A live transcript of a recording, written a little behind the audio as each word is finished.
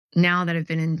now that I've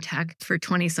been in tech for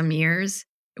 20 some years,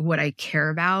 what I care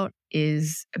about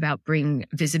is about bringing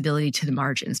visibility to the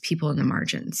margins, people in the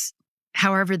margins,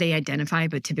 however they identify,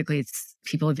 but typically it's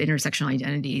people of intersectional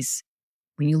identities.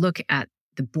 When you look at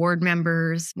the board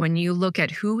members, when you look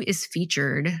at who is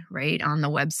featured, right, on the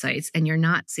websites, and you're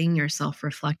not seeing yourself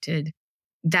reflected,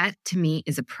 that to me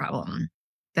is a problem.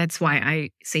 That's why I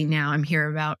say now I'm here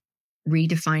about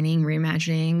redefining,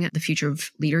 reimagining the future of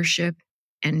leadership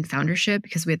and foundership,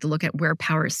 because we have to look at where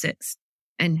power sits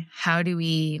and how do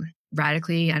we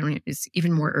radically, it's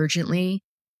even more urgently,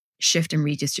 shift and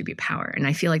redistribute power. And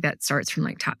I feel like that starts from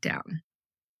like top down.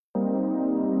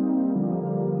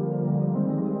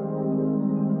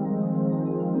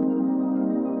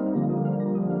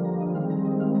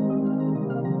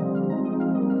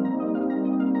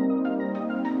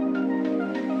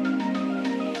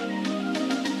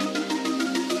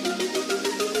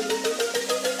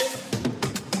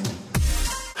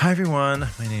 Hi everyone,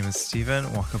 my name is Steven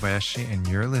Wakabayashi and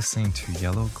you're listening to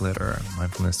Yellow Glitter,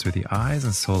 mindfulness through the eyes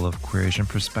and soul of queer Asian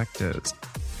perspectives.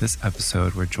 This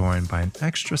episode, we're joined by an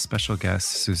extra special guest,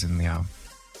 Susan Liao.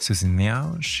 Susan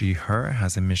Liao, she, her,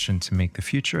 has a mission to make the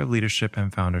future of leadership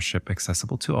and foundership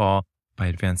accessible to all by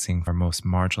advancing our most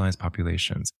marginalized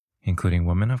populations, including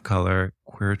women of color,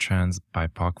 queer, trans,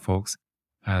 BIPOC folks,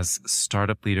 as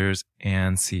startup leaders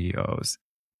and CEOs.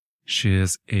 She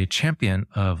is a champion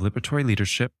of liberatory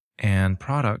leadership and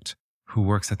product who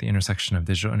works at the intersection of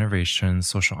digital innovation,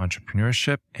 social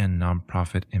entrepreneurship, and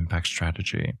nonprofit impact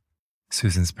strategy.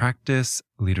 Susan's practice,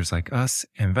 Leaders Like Us,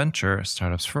 and venture,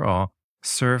 Startups for All,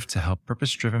 serve to help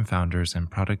purpose-driven founders and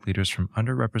product leaders from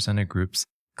underrepresented groups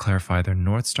clarify their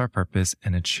North Star purpose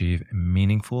and achieve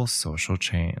meaningful social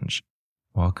change.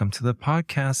 Welcome to the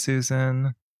podcast,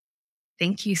 Susan.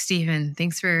 Thank you, Stephen.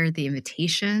 Thanks for the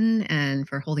invitation and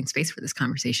for holding space for this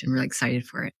conversation. I'm really excited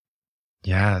for it.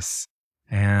 Yes.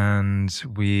 And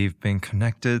we've been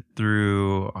connected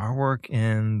through our work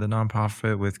in the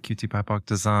nonprofit with QT BIPOC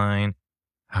Design,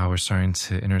 how we're starting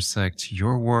to intersect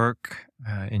your work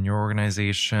in your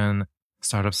organization,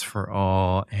 Startups for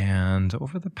All. And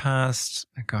over the past,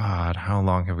 God, how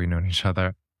long have we known each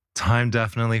other? Time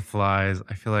definitely flies.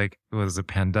 I feel like it was a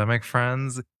pandemic,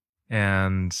 friends.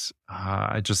 And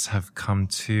I just have come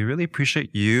to really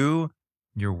appreciate you,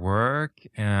 your work,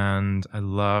 and I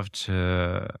love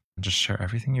to just share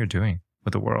everything you're doing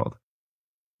with the world.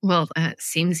 Well,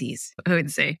 samesies, I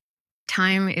would say.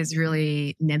 Time is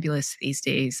really nebulous these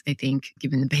days, I think,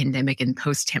 given the pandemic and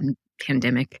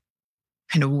post-pandemic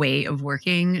kind of way of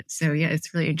working. So yeah,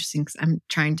 it's really interesting because I'm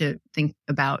trying to think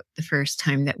about the first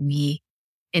time that we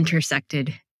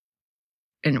intersected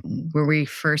and where we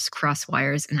first crossed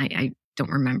wires, and I don't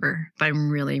remember, but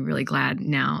I'm really, really glad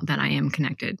now that I am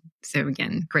connected. So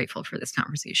again, grateful for this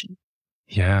conversation.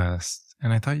 Yes.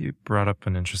 And I thought you brought up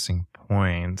an interesting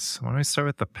point. Why don't we start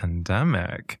with the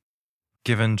pandemic?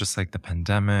 Given just like the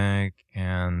pandemic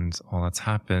and all that's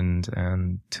happened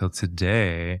and till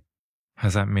today,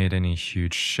 has that made any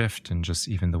huge shift in just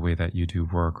even the way that you do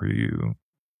work or you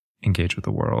engage with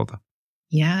the world?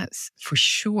 Yes, for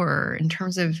sure. In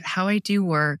terms of how I do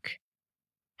work,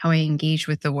 how I engage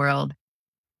with the world,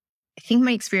 I think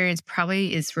my experience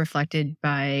probably is reflected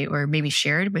by, or maybe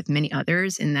shared with many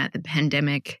others, in that the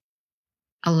pandemic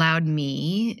allowed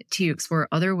me to explore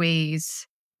other ways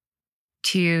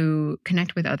to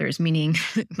connect with others, meaning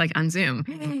like on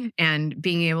Zoom, and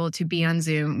being able to be on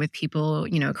Zoom with people,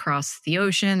 across the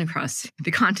ocean, across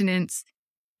the continents,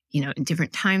 in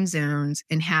different time zones,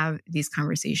 and have these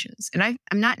conversations. And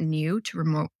I'm not new to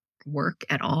remote work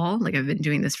at all. Like, I've been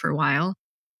doing this for a while,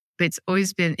 but it's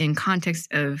always been in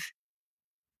context of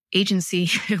agency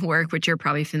work, which you're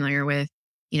probably familiar with.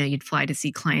 You'd fly to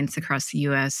see clients across the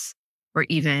US, or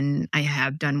even I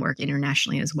have done work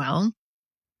internationally as well.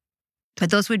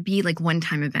 But those would be like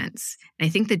one-time events. And I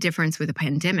think the difference with the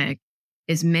pandemic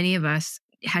is many of us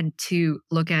had to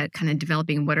look at kind of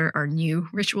developing what are our new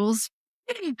rituals.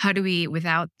 How do we,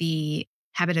 without the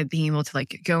habit of being able to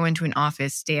like go into an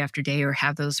office day after day or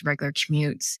have those regular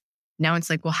commutes? Now it's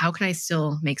like, well, how can I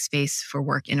still make space for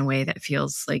work in a way that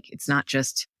feels like it's not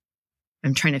just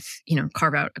I'm trying to,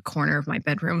 carve out a corner of my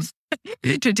bedroom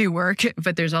to do work,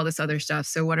 but there's all this other stuff.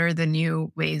 So what are the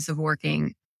new ways of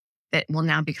working that will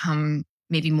now become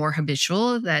maybe more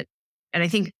habitual? And I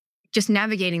think just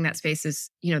navigating that space is,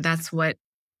 that's what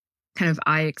kind of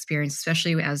I experienced,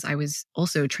 especially as I was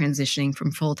also transitioning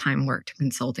from full-time work to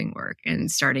consulting work and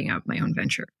starting up my own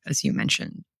venture, as you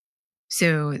mentioned.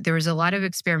 So there was a lot of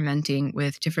experimenting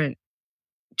with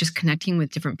just connecting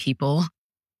with different people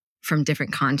from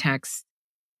different contexts.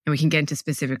 And we can get into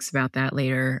specifics about that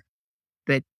later.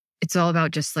 But it's all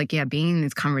about just like, yeah, being in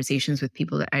these conversations with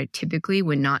people that I typically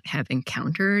would not have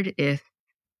encountered if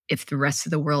the rest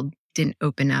of the world didn't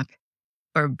open up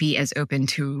or be as open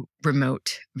to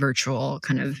remote virtual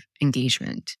kind of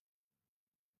engagement.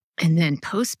 And then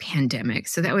post pandemic,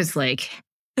 so that was like,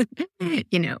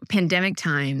 pandemic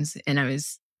times, and I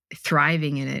was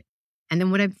thriving in it. And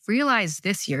then what I've realized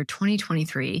this year,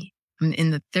 2023, I'm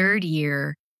in the third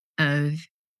year of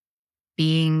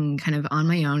being kind of on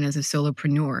my own as a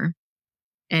solopreneur.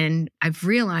 And I've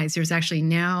realized there's actually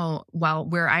now, while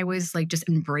where I was like just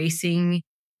embracing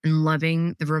and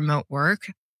loving the remote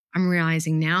work, I'm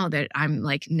realizing now that I'm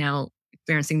like now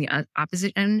experiencing the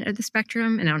opposite end of the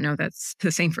spectrum. And I don't know if that's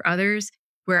the same for others,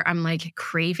 where I'm like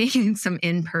craving some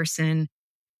in-person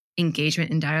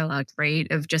engagement and dialogue, right?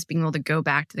 Of just being able to go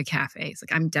back to the cafes.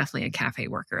 Like I'm definitely a cafe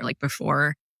worker. Like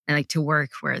before, I like to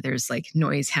work where there's like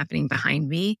noise happening behind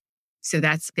me. So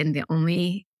that's been the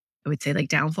only, I would say, like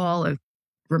downfall of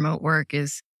remote work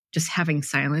is just having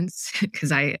silence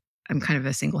because I'm kind of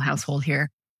a single household here.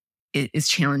 It is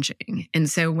challenging. And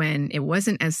so when it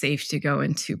wasn't as safe to go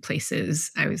into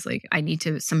places, I was like, I need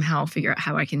to somehow figure out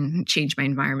how I can change my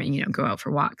environment, go out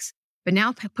for walks. But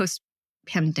now post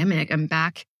pandemic, I'm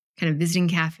back kind of visiting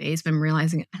cafes, but I'm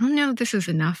realizing, I don't know if this is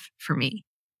enough for me.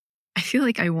 I feel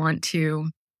like I want to,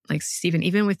 like Stephen,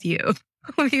 even with you,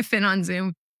 we've been on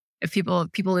Zoom. If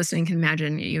people listening can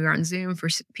imagine you are on Zoom for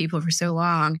people for so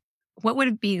long, what would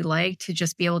it be like to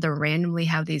just be able to randomly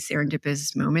have these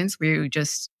serendipitous moments where you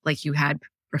just, like you had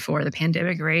before the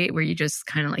pandemic, right? Where you just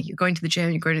kind of like, you're going to the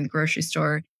gym, you're going to the grocery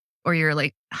store, or you're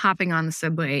like hopping on the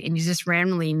subway and you just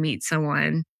randomly meet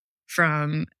someone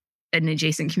from an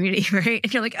adjacent community, right?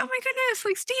 And you're like, oh my goodness,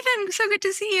 like Stephen, so good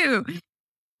to see you.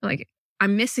 Like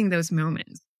I'm missing those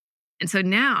moments. And so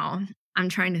now I'm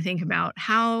trying to think about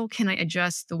how can I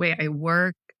adjust the way I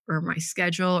work or my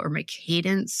schedule or my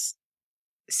cadence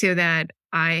so that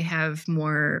I have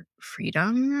more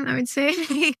freedom, I would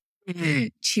say,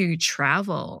 to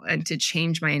travel and to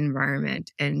change my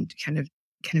environment and kind of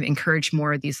encourage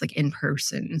more of these like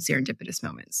in-person serendipitous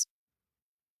moments.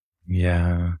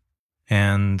 Yeah.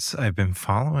 And I've been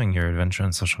following your adventure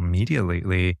on social media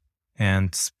lately.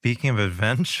 And speaking of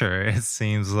adventure, it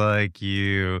seems like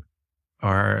you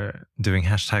are doing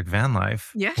hashtag van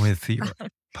life with your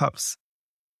pups.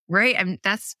 Right.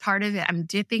 That's part of it. I'm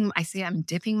dipping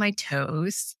my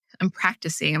toes. I'm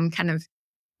practicing. I'm kind of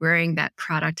wearing that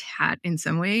product hat in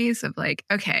some ways of like,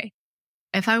 okay,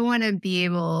 if I want to be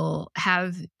able to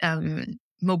have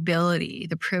mobility,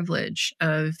 the privilege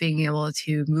of being able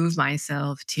to move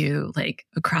myself to like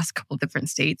across a couple different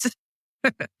states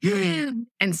and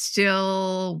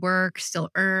still work, still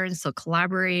earn, still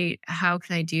collaborate, how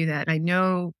can I do that? I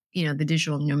know, the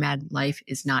digital nomad life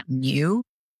is not new.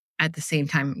 At the same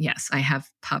time, yes, I have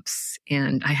pups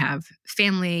and I have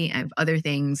family. I have other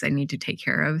things I need to take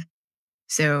care of.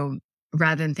 So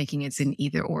rather than thinking it's an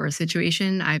either or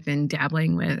situation, I've been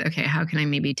dabbling with, okay, how can I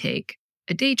maybe take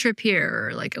a day trip here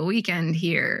or like a weekend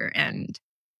here? And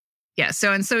yeah,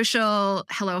 so on social,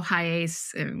 hello, hi,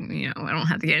 Ace. I don't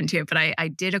have to get into it, but I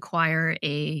did acquire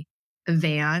a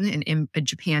van, a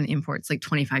Japan import. It's like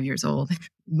 25 years old.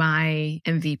 My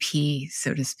MVP,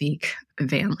 so to speak,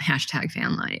 hashtag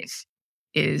van life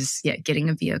is getting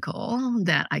a vehicle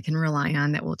that I can rely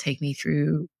on that will take me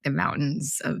through the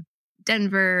mountains of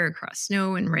Denver, across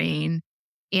snow and rain,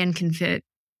 and can fit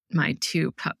my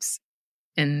two pups.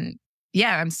 And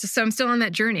yeah, I'm still on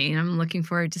that journey, and I'm looking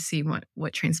forward to see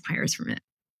what transpires from it.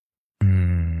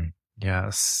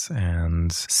 Yes.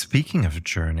 And speaking of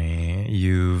journey,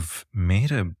 you've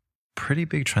made a pretty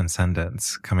big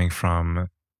transcendence coming from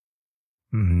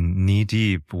knee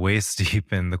deep, waist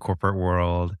deep in the corporate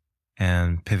world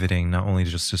and pivoting not only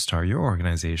just to start your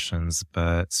organizations,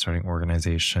 but starting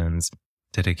organizations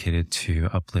dedicated to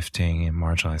uplifting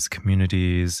marginalized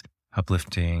communities,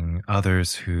 uplifting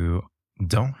others who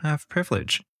don't have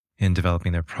privilege in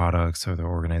developing their products or their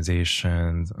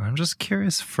organizations. I'm just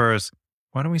curious first,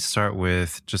 why don't we start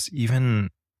with just even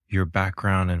your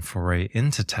background and foray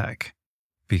into tech?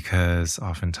 Because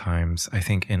oftentimes, I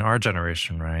think in our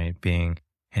generation, right, being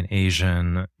an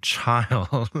Asian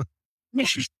child,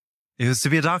 it was to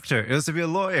be a doctor, it was to be a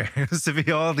lawyer, it was to be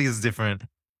all these different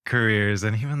careers.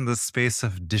 And even the space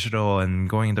of digital and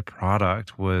going into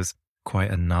product was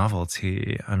quite a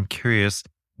novelty. I'm curious,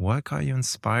 what got you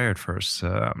inspired first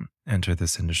to enter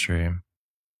this industry?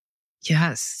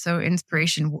 Yes. So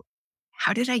inspiration,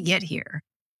 how did I get here?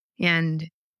 And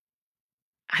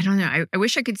I don't know. I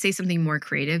wish I could say something more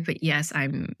creative, but yes,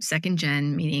 I'm second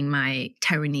gen, meaning my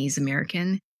Taiwanese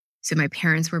American. So my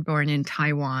parents were born in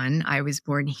Taiwan. I was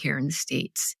born here in the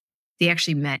States. They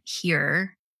actually met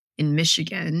here in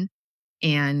Michigan.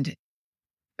 And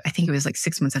I think it was like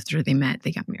 6 months after they met,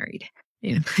 they got married.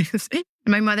 You know,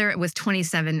 my mother was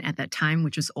 27 at that time,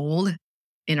 which was old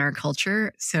in our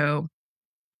culture. So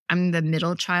I'm the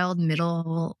middle child,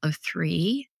 middle of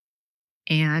three.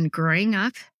 And growing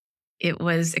up, it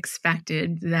was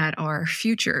expected that our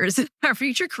futures, our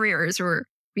future careers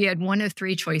we had one of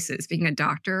three choices, being a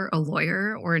doctor, a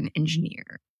lawyer, or an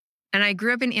engineer. And I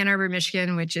grew up in Ann Arbor,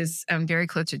 Michigan, which is very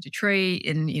close to Detroit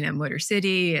and, Motor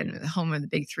City and the home of the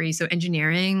big three. So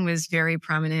engineering was very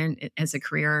prominent as a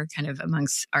career kind of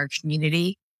amongst our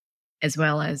community, as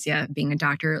well as, being a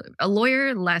doctor. A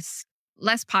lawyer, less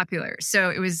popular. So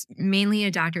it was mainly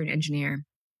a doctor and engineer.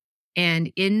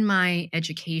 And in my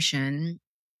education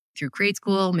through grade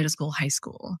school, middle school, high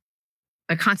school,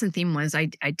 a constant theme was I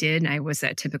was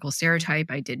that typical stereotype.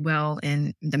 I did well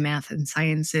in the math and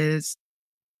sciences.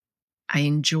 I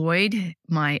enjoyed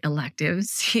my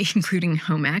electives, including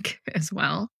home ec as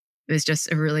well. It was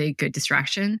just a really good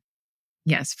distraction.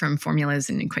 Yes, from formulas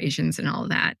and equations and all of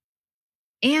that.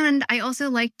 And I also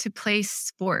like to play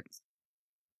sports.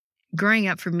 Growing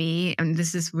up for me, and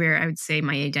this is where I would say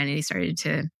my identity started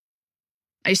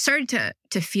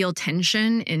to feel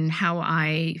tension in how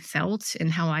I felt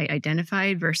and how I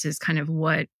identified versus kind of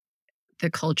what the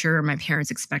culture or my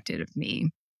parents expected of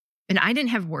me. And I didn't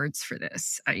have words for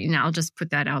this. I'll just put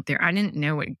that out there. I didn't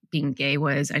know what being gay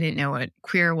was. I didn't know what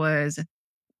queer was.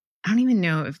 I don't even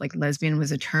know if like lesbian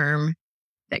was a term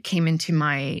that came into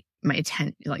my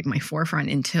forefront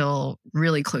until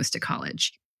really close to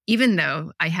college. Even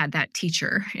though I had that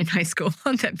teacher in high school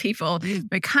that people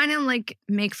would kind of like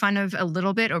make fun of a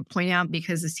little bit or point out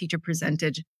because this teacher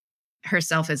presented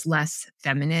herself as less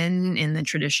feminine in the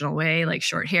traditional way, like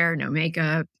short hair, no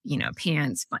makeup,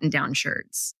 pants, button-down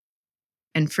shirts.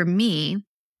 And for me,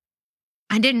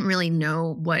 I didn't really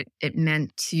know what it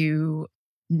meant to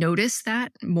notice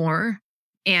that more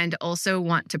and also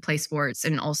want to play sports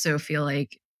and also feel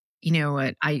like,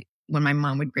 when my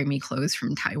mom would bring me clothes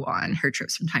from Taiwan, her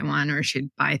trips from Taiwan, or she'd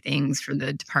buy things from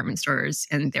the department stores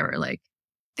and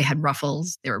they had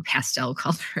ruffles, they were pastel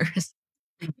colors.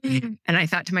 And I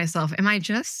thought to myself, am I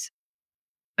just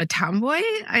a tomboy?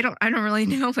 I don't really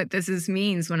know what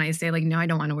means when I say like, no, I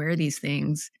don't want to wear these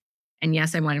things. And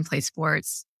yes, I want to play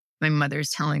sports. My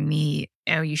mother's telling me,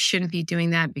 oh, you shouldn't be doing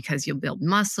that because you'll build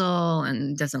muscle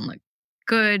and it doesn't look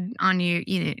good on you.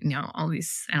 All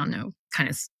these, I don't know, kind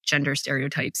of gender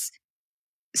stereotypes.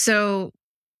 So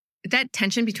that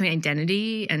tension between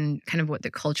identity and kind of what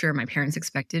the culture my parents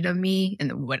expected of me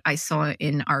and what I saw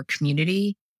in our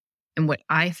community and what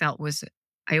I felt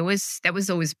that was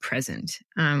always present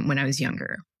when I was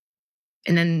younger.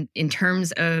 And then in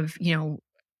terms of,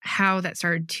 how that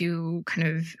started to kind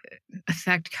of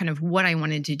affect kind of what I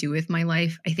wanted to do with my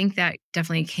life, I think that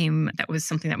definitely that was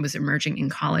something that was emerging in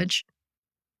college.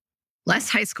 Less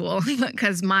high school,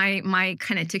 because my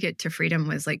kind of ticket to freedom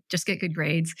was like, just get good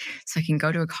grades so I can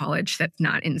go to a college that's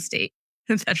not in state.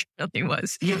 That really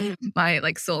was my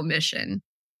like sole mission.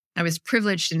 I was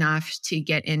privileged enough to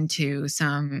get into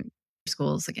some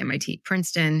schools like MIT,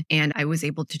 Princeton, and I was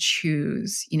able to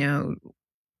choose,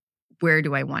 where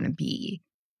do I want to be?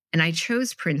 And I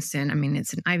chose Princeton. I mean,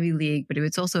 it's an Ivy League, but it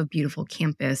was also a beautiful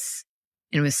campus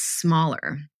and it was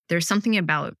smaller. There's something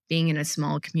about being in a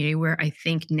small community where I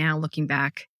think now looking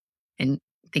back and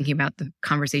thinking about the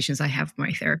conversations I have with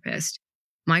my therapist,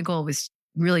 my goal was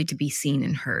really to be seen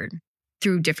and heard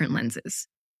through different lenses.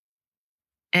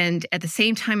 And at the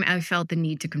same time, I felt the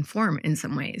need to conform in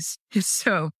some ways.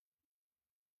 So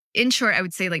in short, I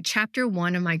would say like chapter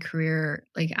one of my career,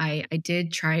 like I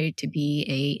did try to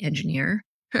be an engineer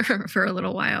for a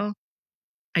little while.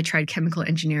 I tried chemical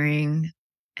engineering.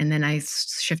 And then I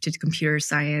shifted to computer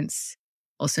science,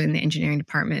 also in the engineering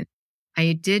department.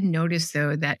 I did notice,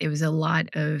 though, that it was a lot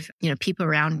of, people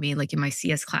around me, like in my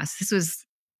CS class. This was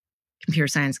computer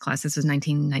science class. This was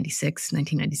 1996,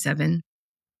 1997.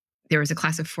 There was a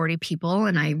class of 40 people,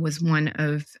 and I was one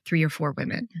of 3 or 4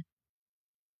 women.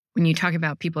 When you talk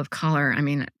about people of color, I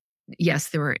mean, yes,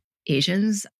 there were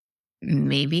Asians.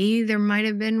 Maybe there might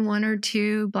have been 1 or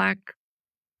 2 Black,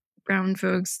 brown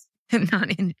folks,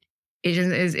 not in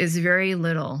Asians is very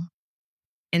little.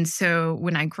 And so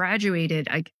when I graduated,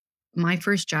 my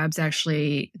first jobs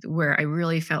actually where I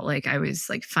really felt like I was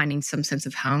like finding some sense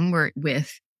of home were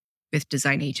with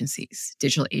design agencies,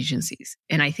 digital agencies.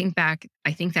 And I think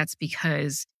that's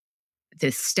because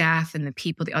the staff and the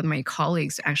people, my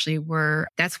colleagues actually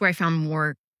that's where I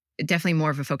found definitely more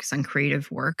of a focus on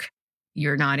creative work.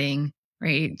 You're nodding,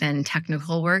 right? Than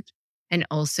technical work. And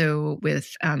also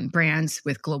with brands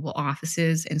with global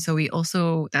offices. And so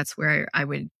that's where I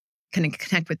would kind of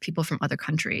connect with people from other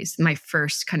countries. My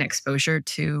first kind of exposure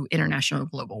to international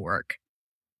global work.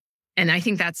 And I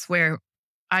think that's where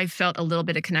I felt a little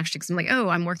bit of connection because I'm like, oh,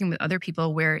 I'm working with other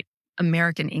people where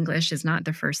American English is not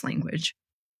their first language.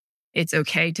 It's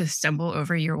okay to stumble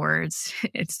over your words.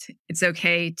 It's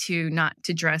okay to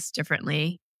dress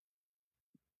differently.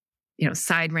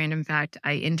 Side random fact,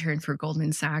 I interned for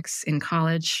Goldman Sachs in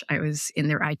college. I was in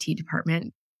their IT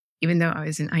department. Even though I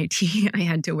was in IT, I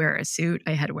had to wear a suit.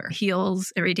 I had to wear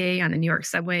heels every day on the New York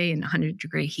subway in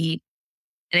 100-degree heat.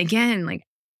 And again,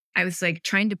 I was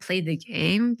trying to play the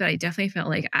game, but I definitely felt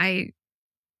like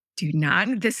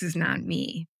this is not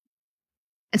me.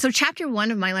 And so chapter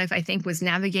 1 of my life, I think, was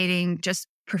navigating just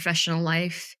professional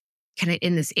life, kind of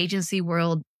in this agency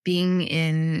world,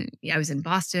 I was in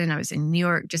Boston, I was in New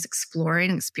York, just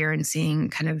exploring,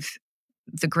 experiencing kind of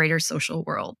the greater social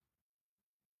world.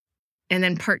 And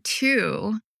then part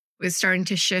 2 was starting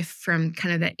to shift from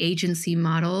kind of the agency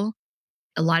model,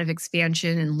 a lot of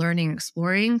expansion and learning,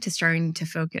 exploring, to starting to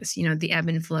focus, the ebb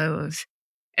and flow of,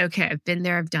 okay, I've been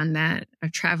there, I've done that,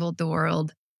 I've traveled the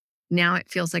world. Now it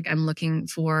feels like I'm looking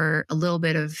for a little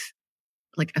bit of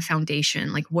a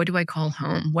foundation. What do I call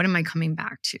home? What am I coming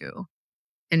back to?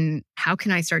 And how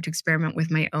can I start to experiment with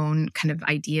my own kind of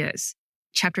ideas?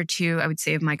 Chapter 2, I would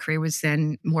say, of my career was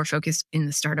then more focused in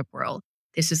the startup world.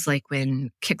 This is when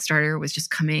Kickstarter was just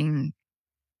coming,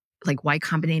 Y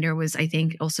Combinator was, I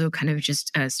think, also kind of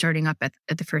just starting up at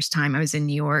the first time. I was in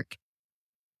New York.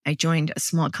 I joined a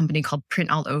small company called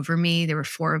Print All Over Me. There were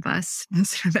 4 of us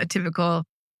instead of a typical.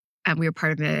 We were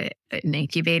part of an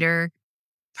incubator,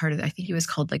 part of, I think it was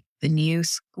called the New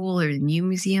School or the New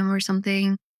Museum or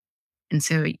something. And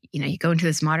so, you go into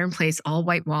this modern place, all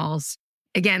white walls.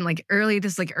 Again, early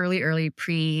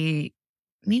pre,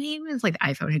 maybe even the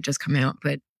iPhone had just come out,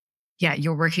 but yeah,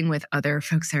 you're working with other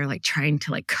folks that are trying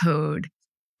to code,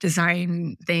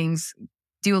 design things,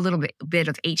 do a little bit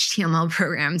of HTML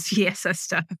programs, CSS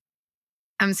stuff.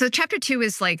 So chapter 2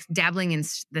 is dabbling in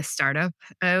the startup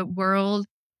world.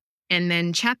 And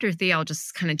then chapter 3, I'll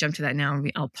just kind of jump to that now.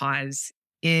 I'll pause.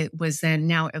 It was then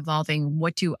now evolving.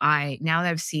 Now that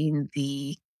I've seen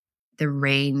the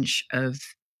range of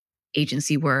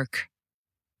agency work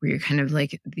where you're kind of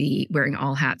wearing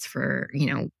all hats for,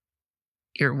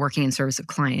 you're working in service of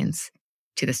clients,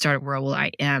 to the startup world, well,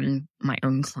 I am my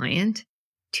own client,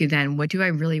 to then what do I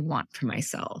really want for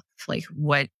myself?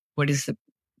 What is the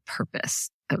purpose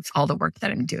of all the work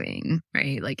that I'm doing,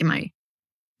 right? Am I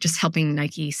just helping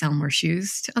Nike sell more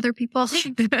shoes to other people?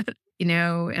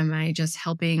 Am I just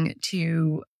helping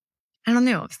to, I don't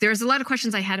know. There's a lot of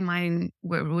questions I had in mind,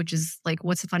 which is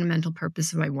what's the fundamental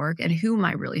purpose of my work and who am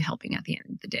I really helping at the end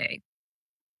of the day?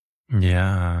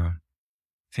 Yeah.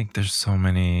 I think there's so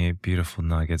many beautiful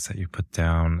nuggets that you put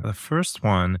down. The first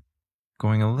one,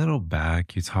 going a little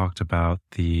back, you talked about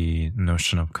the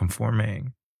notion of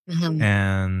conforming. Mm-hmm.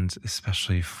 And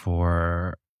especially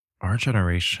for our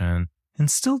generation, and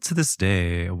still to this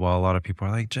day, while a lot of people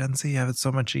are like, Gen Z have it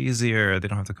so much easier, they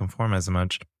don't have to conform as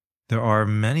much. There are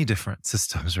many different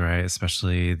systems, right?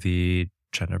 Especially the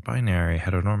gender binary,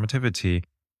 heteronormativity.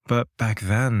 But back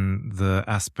then, the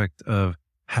aspect of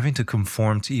having to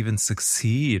conform to even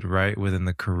succeed, right, within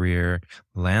the career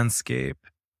landscape.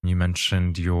 You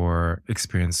mentioned your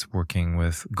experience working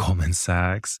with Goldman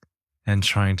Sachs and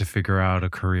trying to figure out a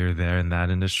career there in that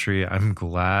industry. I'm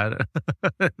glad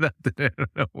that didn't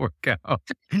work out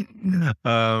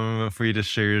for you to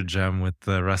share your gem with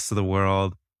the rest of the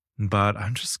world. But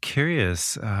I'm just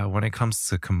curious, when it comes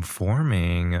to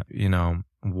conforming,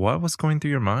 what was going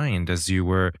through your mind as you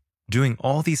were doing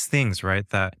all these things, right,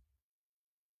 that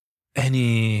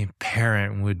any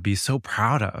parent would be so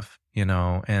proud of,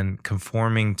 and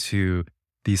conforming to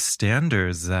these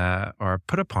standards that are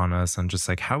put upon us and just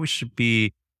how we should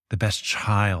be the best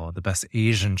child, the best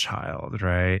Asian child,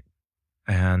 right?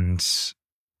 And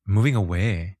moving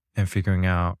away and figuring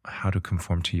out how to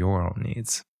conform to your own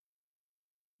needs.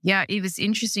 Yeah, it was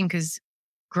interesting because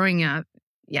growing up,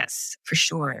 yes, for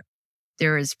sure,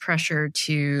 there is pressure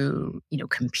to,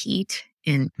 compete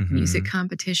in music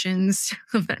competitions.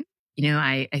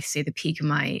 I say the peak of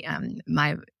my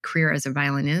my career as a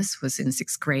violinist was in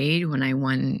 6th grade when I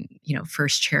won,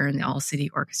 first chair in the all city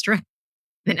orchestra.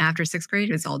 Then after 6th grade,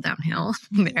 it was all downhill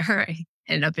from there. I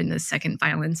ended up in the second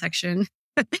violin section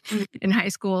in high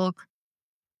school.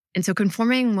 And so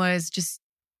conforming was just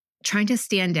trying to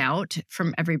stand out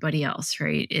from everybody else,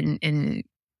 right? And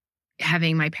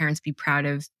having my parents be proud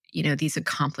of, these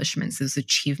accomplishments, those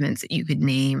achievements that you could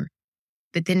name.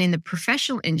 But then in the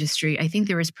professional industry, I think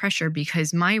there was pressure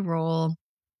because my role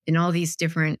in all these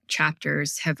different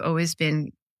chapters have always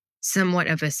been somewhat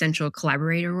of a central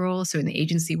collaborator role. So in the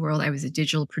agency world, I was a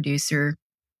digital producer.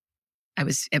 I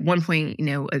was at one point,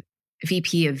 a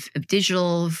VP of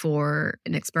digital for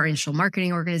an experiential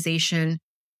marketing organization.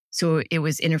 So it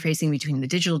was interfacing between the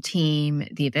digital team,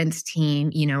 the events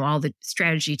team, all the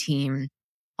strategy team,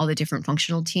 all the different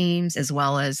functional teams, as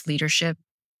well as leadership.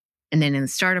 And then in the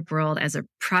startup world, as a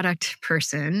product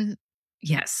person,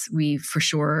 yes, we for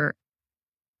sure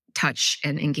touch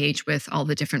and engage with all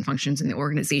the different functions in the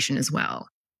organization as well.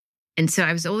 And so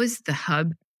I was always the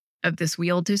hub of this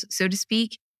wheel, so to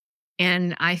speak.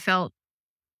 And I felt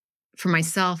for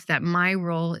myself that my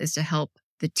role is to help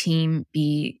the team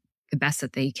be the best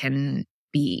that they can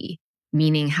be.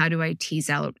 Meaning, how do I tease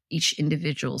out each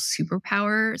individual's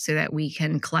superpower so that we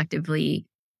can collectively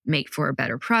make for a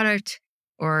better product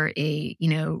or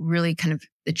really kind of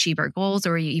achieve our goals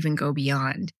or even go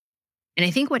beyond. And I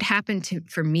think what happened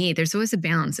for me, there's always a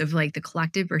balance of like the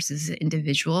collective versus the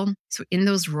individual. So in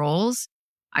those roles,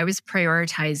 I was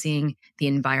prioritizing the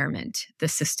environment, the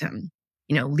system,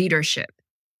 leadership,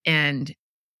 and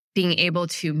being able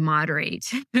to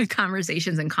moderate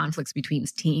conversations and conflicts between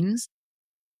teams.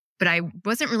 But I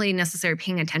wasn't really necessarily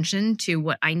paying attention to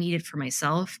what I needed for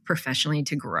myself professionally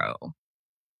to grow.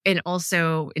 And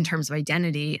also in terms of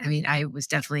identity, I was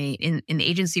definitely in the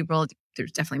agency world,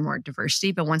 there's definitely more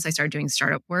diversity. But once I started doing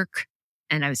startup work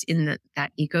and I was in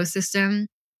that ecosystem,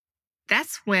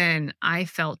 that's when I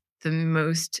felt the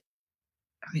most,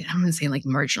 I don't want to say like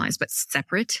marginalized, but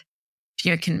separate. If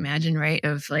you can imagine, right,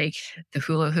 of like the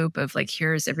hula hoop of like,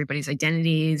 here's everybody's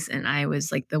identities. And I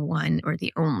was like the one or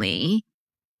the only,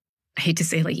 I hate to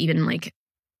say like even like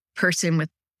person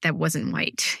that wasn't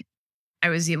white. I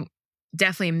was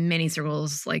definitely in many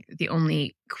circles, like the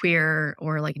only queer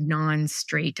or like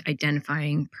non-straight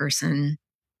identifying person.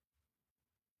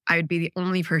 I would be the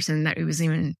only person that was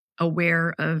even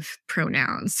aware of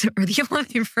pronouns or the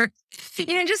only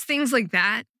person, just things like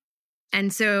that.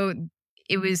 And so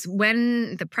it was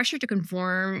when the pressure to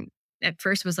conform at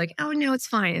first was like, oh no, it's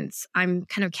fine. I'm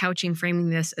kind of framing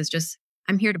this as just,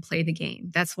 I'm here to play the game.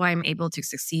 That's why I'm able to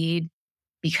succeed,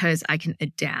 because I can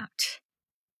adapt.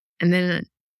 And then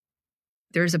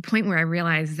there's a point where I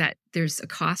realized that there's a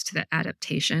cost to that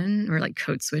adaptation or like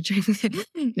code switching.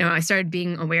 I started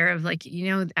being aware of like,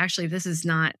 actually this is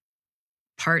not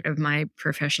part of my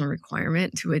professional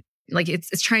requirement to it. Like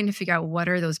it's trying to figure out what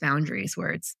are those boundaries where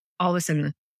it's all of a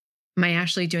sudden, am I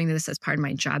actually doing this as part of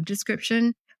my job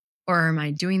description? Or am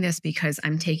I doing this because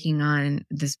I'm taking on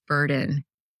this burden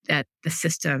that the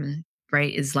system,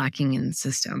 right, is lacking in the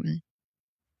system?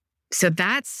 So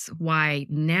that's why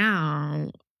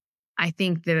now I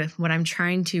think what I'm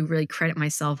trying to really credit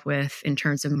myself with in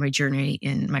terms of my journey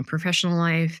in my professional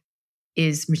life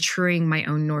is maturing my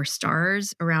own North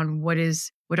Stars around what do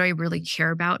I really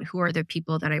care about? Who are the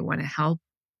people that I want to help?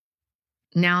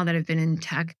 Now that I've been in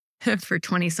tech for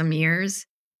 20 some years,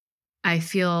 I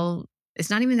feel it's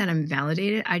not even that I'm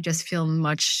validated. I just feel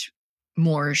much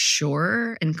more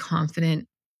sure and confident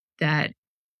that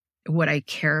what I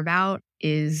care about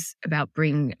is about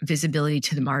bringing visibility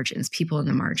to the margins, people in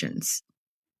the margins.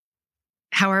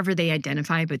 However they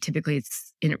identify, but typically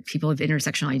it's people of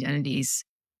intersectional identities.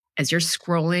 As you're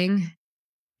scrolling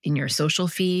in your social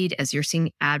feed, as you're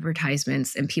seeing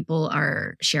advertisements and people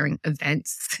are sharing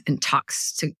events and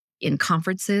talks in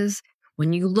conferences,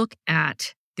 when you look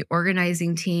at the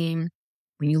organizing team,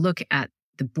 when you look at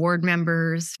the board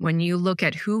members, when you look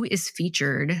at who is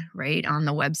featured, right, on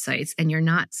the websites, and you're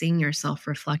not seeing yourself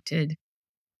reflected,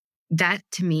 that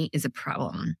to me is a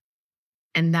problem.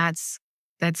 And that's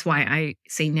why I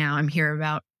say now I'm here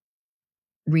about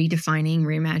redefining,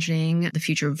 reimagining the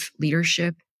future of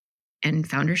leadership and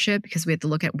foundership, because we have to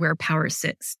look at where power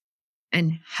sits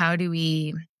and how do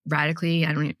we radically,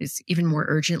 it's even more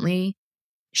urgently,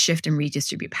 shift and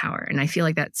redistribute power. And I feel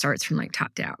like that starts from like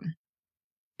top down.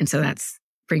 And so that's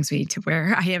brings me to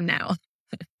where I am now.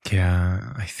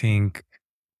 Yeah, I think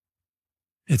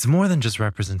it's more than just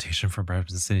representation for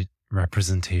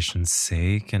representation's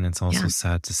sake. And it's also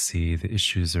sad to see the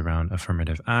issues around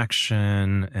affirmative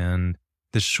action and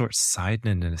the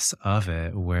short-sightedness of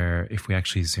it, where if we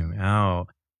actually zoom out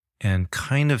and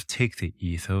kind of take the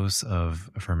ethos of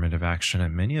affirmative action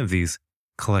and many of these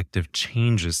collective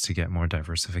changes to get more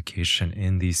diversification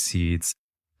in these seats,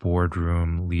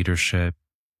 boardroom, leadership,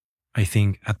 I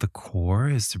think at the core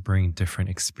is to bring different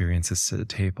experiences to the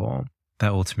table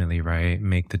that ultimately, right,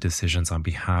 make the decisions on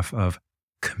behalf of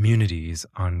communities,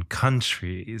 on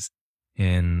countries,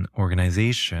 in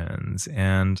organizations.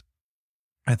 And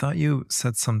I thought you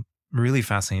said some really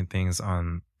fascinating things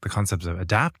on the concepts of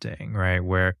adapting, right?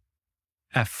 Where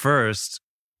at first,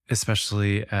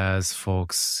 especially as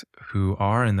folks who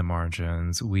are in the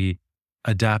margins, we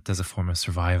adapt as a form of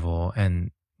survival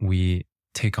and we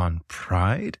take on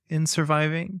pride in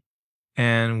surviving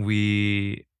and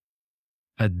we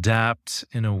adapt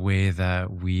in a way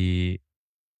that we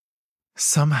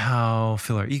somehow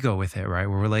fill our ego with it, right?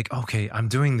 Where we're like, okay, I'm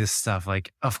doing this stuff.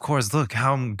 Like, of course, look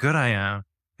how good I am.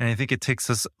 And I think it takes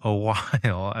us a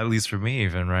while, at least for me,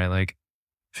 even, right? Like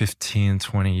 15,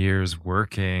 20 years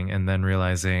working and then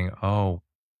realizing, oh,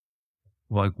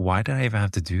 like, why did I even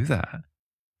have to do that?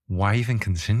 Why even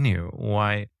continue?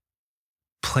 Why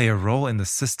play a role in the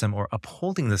system or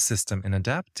upholding the system and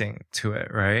adapting to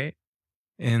it, right?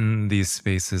 In these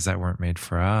spaces that weren't made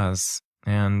for us.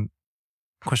 And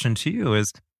question to you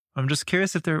is, I'm just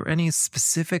curious if there are any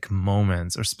specific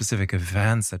moments or specific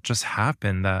events that just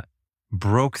happened that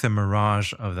broke the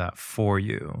mirage of that for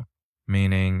you.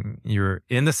 Meaning you're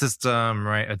in the system,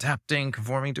 right? Adapting,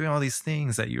 conforming, doing all these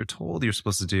things that you're told you're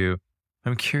supposed to do.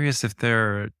 I'm curious if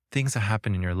there are things that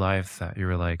happen in your life that you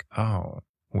were like, oh,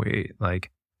 wait,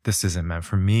 like this isn't meant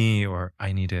for me, or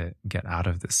I need to get out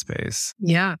of this space.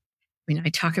 Yeah. I mean, I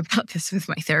talk about this with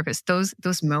my therapist.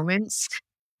 Those moments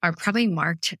are probably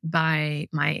marked by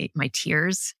my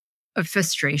tears of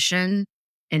frustration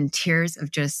and tears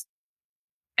of just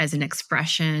as an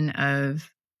expression of,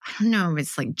 I don't know,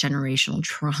 it's like generational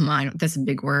trauma. That's a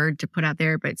big word to put out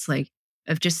there, but it's like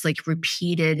of just like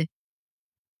repeated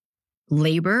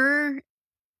labor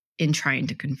in trying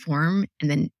to conform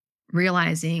and then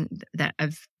realizing that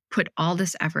I've put all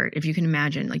this effort, if you can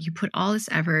imagine, like you put all this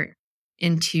effort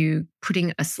into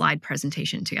putting a slide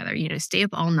presentation together, stay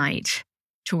up all night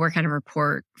to work on a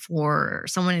report for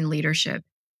someone in leadership.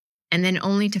 And then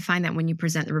only to find that when you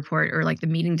present the report or like the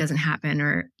meeting doesn't happen,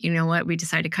 or you know what, we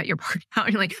decide to cut your part out.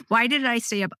 You're like, why did I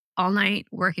stay up all night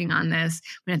working on this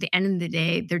when at the end of the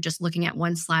day, they're just looking at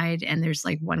one slide and there's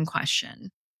like one question?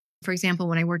 For example,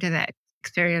 when I worked at that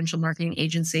experiential marketing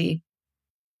agency,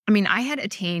 I mean, I had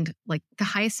attained like the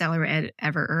highest salary I had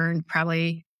ever earned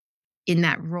probably in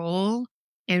that role.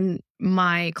 And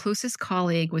my closest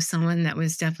colleague was someone that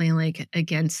was definitely like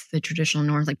against the traditional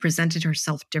norms, like presented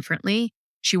herself differently.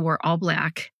 She wore all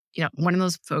black, one of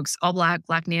those folks, all black,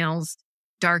 black nails,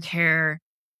 dark hair,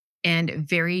 and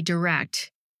very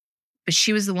direct. But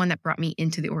she was the one that brought me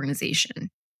into the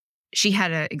organization. She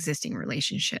had an existing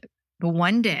relationship. But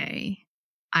one day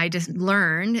I just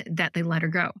learned that they let her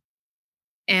go.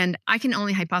 And I can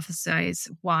only hypothesize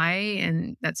why.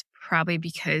 And that's probably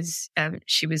because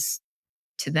she was,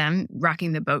 to them,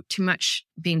 rocking the boat too much,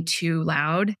 being too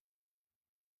loud,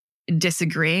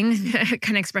 disagreeing,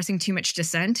 kind of expressing too much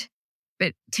dissent.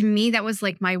 But to me, that was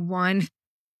like my one,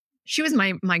 she was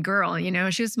my girl,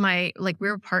 she was my, like, we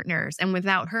were partners. And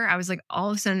without her, I was like, all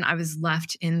of a sudden I was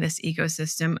left in this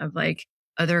ecosystem of like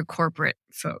other corporate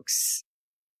folks.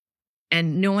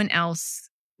 And no one else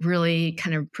really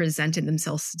kind of presented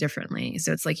themselves differently.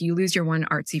 So it's like you lose your one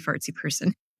artsy fartsy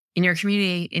person in your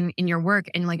community, in your work.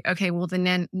 And like, okay, well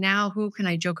then now who can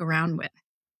I joke around with?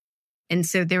 And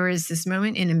so there was this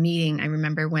moment in a meeting, I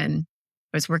remember when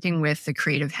I was working with the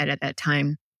creative head at that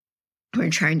time. We were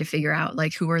trying to figure out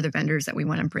like who are the vendors that we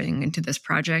want to bring into this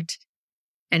project.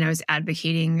 And I was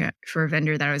advocating for a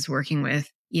vendor that I was working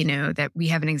with, that we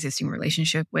have an existing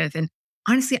relationship with. And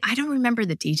honestly, I don't remember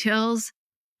the details.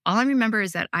 All I remember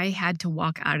is that I had to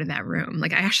walk out of that room.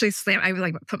 Like I actually slammed, I was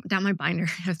like, put down my binder.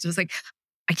 I was just like,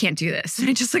 I can't do this. And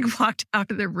I just like walked out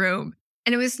of the room.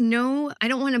 And it was I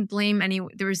don't want to blame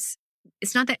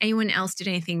it's not that anyone else did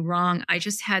anything wrong. I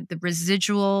just had the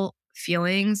residual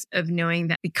feelings of knowing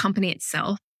that the company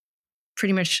itself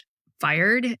pretty much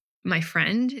fired my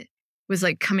friend, was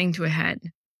like coming to a head,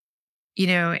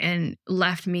 and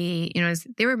left me,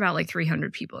 there were about like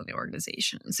 300 people in the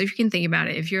organization. So if you can think about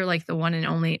it, if you're like the one and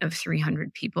only of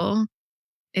 300 people,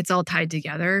 it's all tied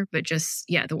together, but just,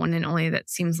 the one and only that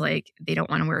seems like they don't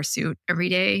want to wear a suit every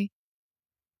day.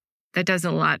 That does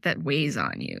a lot, that weighs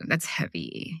on you. That's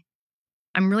heavy.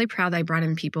 I'm really proud that I brought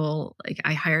in people, like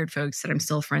I hired folks that I'm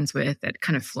still friends with that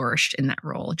kind of flourished in that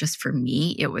role. Just for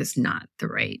me, it was not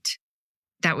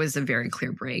that was a very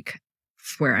clear break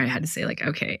where I had to say like,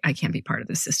 okay, I can't be part of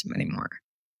the system anymore.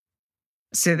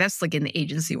 So that's like in the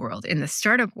agency world. In the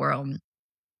startup world,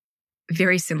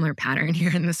 very similar pattern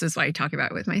here. And this is why I talk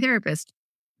about it with my therapist.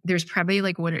 There's probably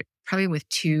probably with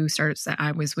two startups that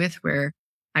I was with where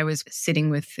I was sitting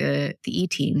with the E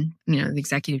team, the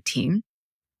executive team.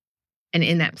 And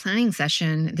in that planning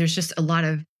session, there was a lot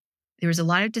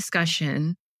of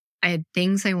discussion. I had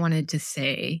things I wanted to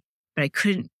say, but I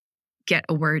couldn't get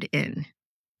a word in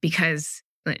because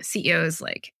the CEO is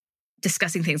like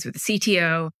discussing things with the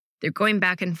CTO. They're going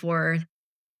back and forth.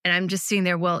 And I'm just sitting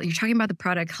there, well, you're talking about the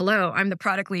product. Hello, I'm the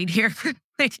product lead here.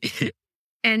 Like,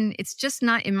 and it's just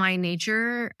not in my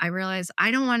nature. I realize I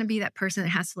don't want to be that person that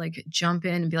has to like jump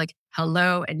in and be like,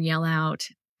 hello, and yell out,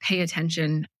 pay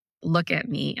attention, look at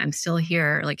me. I'm still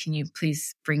here. Like, can you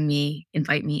please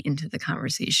invite me into the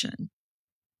conversation?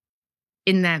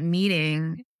 In that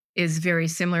meeting is very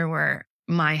similar where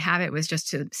my habit was just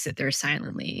to sit there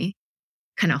silently,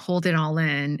 kind of hold it all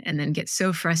in, and then get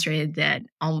so frustrated that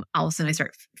all of a sudden I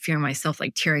start feeling myself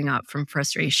like tearing up from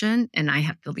frustration and I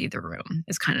have to leave the room.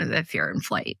 It's kind of that fear and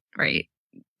flight, right?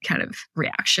 Kind of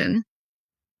reaction.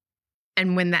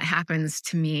 And when that happens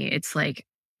to me, it's like,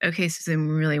 okay, Susan,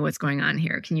 really what's going on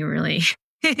here? Can you really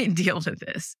deal with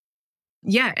this?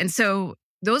 Yeah. And so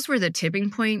those were the tipping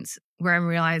points where I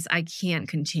realized I can't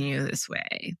continue this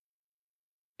way.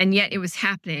 And yet it was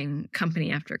happening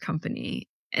company after company.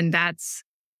 And that's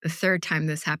the third time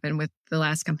this happened with the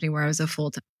last company where I was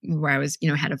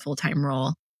had a full-time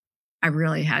role. I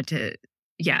really had to,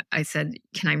 I said,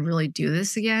 can I really do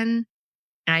this again?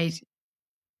 And I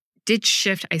did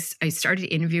shift. I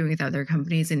started interviewing with other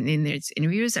companies, and in those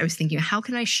interviews, I was thinking, how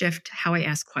can I shift how I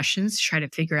ask questions to try to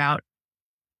figure out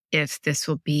if this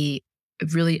will be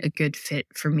really a good fit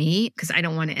for me? Because I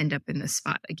don't want to end up in this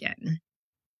spot again.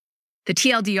 The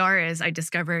TLDR is I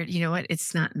discovered, you know what,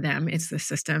 it's not them, it's the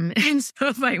system. And so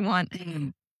if I want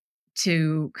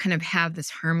to kind of have this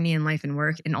harmony in life and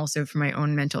work, and also for my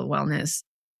own mental wellness,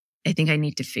 I think I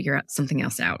need to figure out something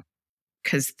else out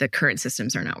because the current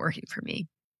systems are not working for me.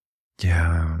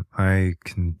 Yeah, I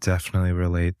can definitely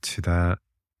relate to that.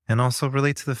 And also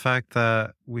relate to the fact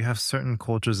that we have certain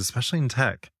cultures, especially in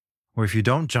tech, where if you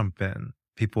don't jump in,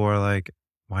 people are like,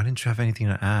 why didn't you have anything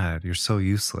to add? You're so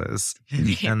useless.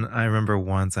 And I remember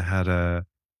once I had a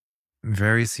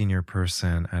very senior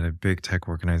person at a big tech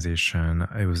organization.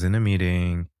 I was in a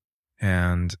meeting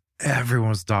and everyone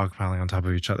was dogpiling on top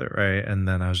of each other, right? And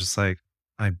then I was just like,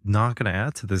 I'm not going to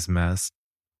add to this mess.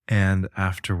 And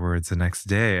afterwards, the next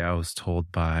day, I was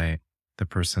told by the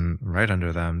person right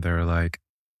under them, they're like,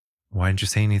 why didn't you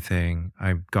say anything?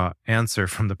 I got answer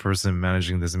from the person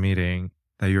managing this meeting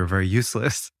that you were very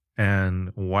useless.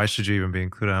 And why should you even be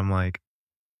included? I'm like,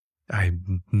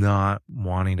 I'm not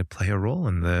wanting to play a role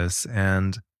in this.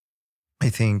 And I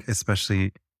think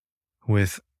especially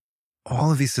with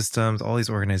all of these systems, all these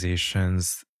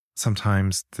organizations,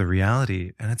 sometimes the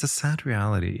reality, and it's a sad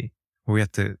reality, where we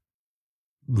have to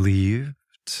leave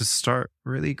to start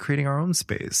really creating our own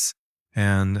space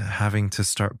and having to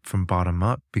start from bottom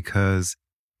up because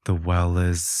the well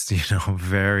is,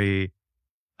 very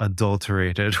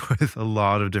adulterated with a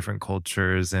lot of different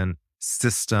cultures and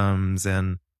systems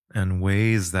and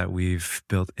ways that we've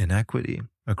built inequity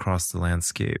across the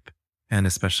landscape. And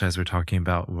especially as we're talking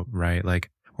about, right, like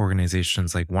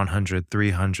organizations like 100,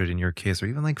 300 in your case, or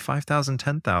even like 5,000,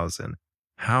 10,000.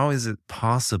 How is it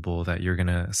possible that you're going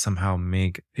to somehow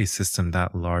make a system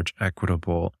that large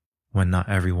equitable when not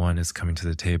everyone is coming to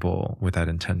the table with that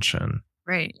intention?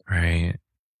 Right. Right.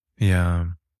 Yeah.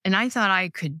 And I thought I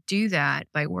could do that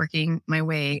by working my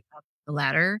way up the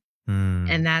ladder.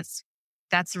 And that's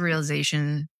the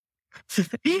realization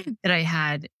that I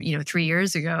had, 3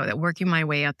 years ago, that working my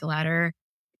way up the ladder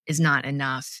is not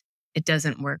enough. It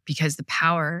doesn't work because the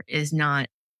power is not,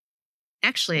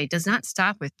 actually, it does not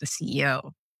stop with the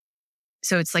CEO.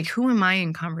 So it's like, who am I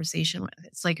in conversation with?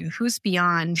 It's like, who's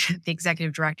beyond the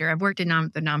executive director? I've worked in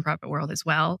the nonprofit world as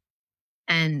well.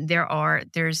 And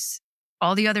there's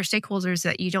all the other stakeholders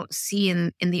that you don't see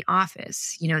in the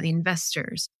office, the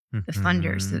investors, the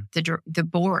funders, the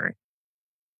board.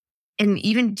 And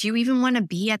even, do you even want to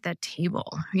be at that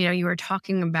table? You were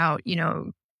talking about,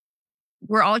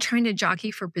 we're all trying to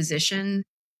jockey for position.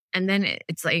 And then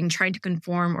it's like trying to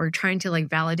conform or trying to like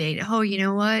validate, oh, you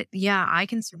know what? Yeah, I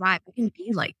can survive. I can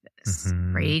be like this,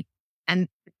 right? And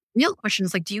the real question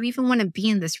is like, do you even want to be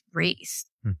in this race?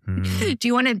 Do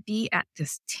you want to be at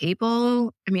this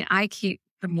table? I mean,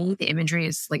 for me, the imagery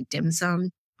is like dim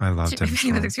sum. I love dim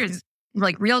sum. Experience,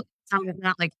 like real time is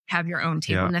not like have your own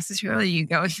table necessarily. You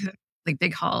go into like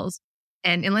big halls.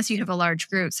 And unless you have a large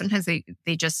group, sometimes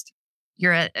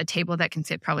you're at a table that can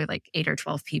fit probably like 8 or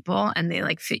 12 people and they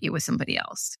like fit you with somebody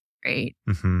else, right?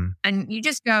 And you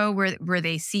just go where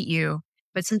they seat you.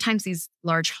 But sometimes these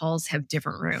large halls have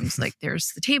different rooms. Like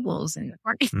there's the tables and the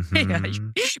party,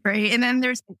 right? And then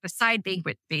there's the side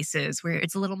banquet spaces where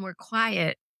it's a little more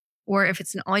quiet. Or if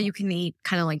it's an all-you-can-eat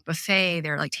kind of like buffet,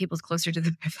 there are like tables closer to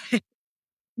the buffet.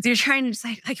 So you're trying to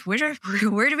decide like where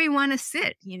do we want to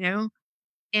sit,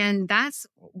 And that's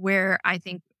where I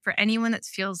think for anyone that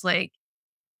feels like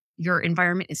your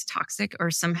environment is toxic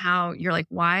or somehow you're like,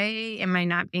 why am I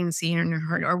not being seen or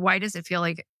heard? Or why does it feel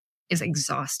like is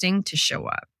exhausting to show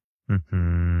up.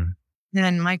 Mm-hmm.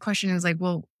 Then my question is like,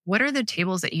 well, what are the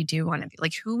tables that you do want to be?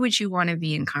 Like, who would you want to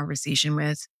be in conversation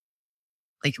with?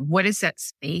 Like, what is that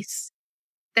space?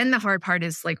 Then the hard part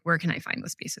is like, where can I find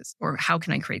those spaces? Or how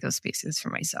can I create those spaces for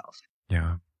myself?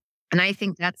 Yeah. And I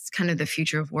think that's kind of the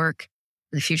future of work,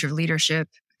 the future of leadership,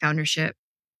 foundership.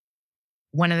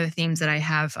 One of the themes that I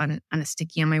have on a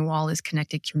sticky on my wall is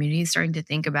connected communities, starting to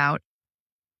think about,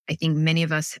 I think many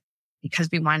of us, because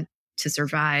we want to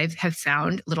survive, have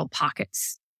found little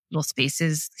pockets, little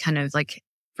spaces, kind of like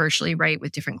virtually, right,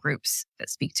 with different groups that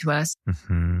speak to us.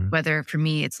 Mm-hmm. Whether for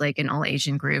me, it's like an all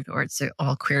Asian group, or it's an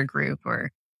all queer group,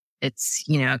 or it's,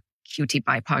 a QT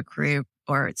BIPOC group,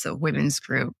 or it's a women's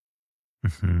group.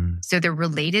 Mm-hmm. So they're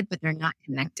related, but they're not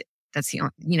connected. That's the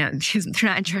only, because they're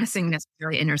not addressing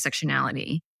necessarily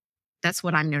intersectionality. That's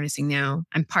what I'm noticing now.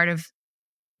 I'm part of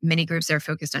many groups that are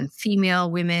focused on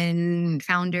female, women,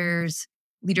 founders,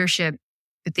 leadership,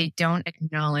 but they don't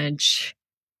acknowledge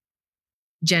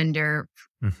gender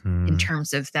Mm-hmm. in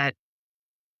terms of that,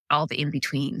 all the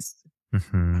in-betweens.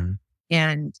 Mm-hmm.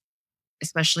 And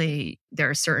especially there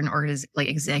are certain like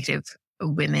executive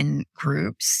women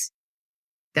groups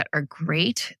that are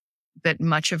great, but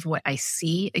much of what I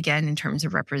see, again, in terms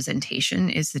of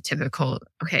representation is the typical,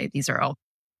 okay,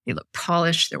 they look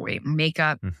polished, they're wearing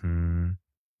makeup. Mm-hmm.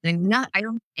 And I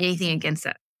don't have anything against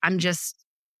that. I'm just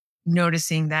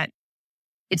noticing that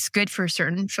it's good for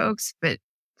certain folks, but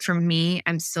for me,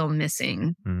 I'm still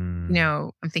missing,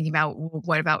 I'm thinking about, well,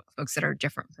 what about folks that are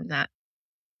different from that?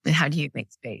 And how do you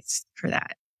make space for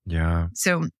that? Yeah.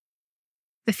 So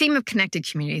the theme of connected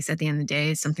communities at the end of the day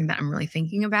is something that I'm really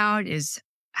thinking about, is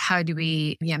how do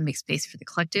we make space for the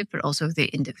collective, but also the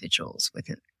individuals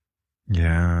within.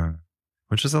 Yeah.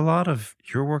 Which is a lot of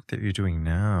your work that you're doing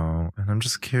now. And I'm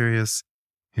just curious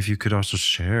if you could also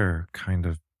share kind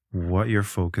of what your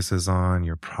focus is on,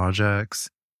 your projects,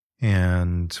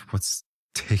 and what's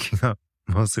taking up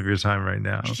most of your time right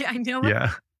now. Yeah, I know.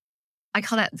 Yeah. I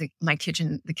call that the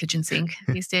kitchen sink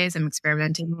these days. I'm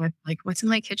experimenting with like, what's in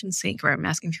my kitchen sink? Or I'm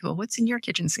asking people, what's in your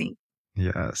kitchen sink?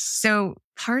 Yes. So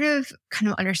part of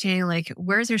kind of understanding like,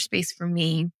 where's there space for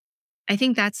me? I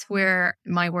think that's where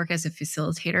my work as a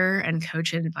facilitator and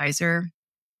coach and advisor,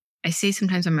 I say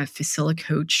sometimes I'm a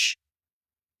facilitacoach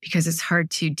because it's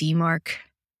hard to demark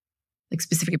like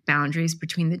specific boundaries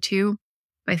between the two.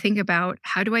 But I think about,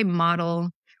 how do I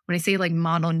model, when I say like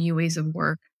model new ways of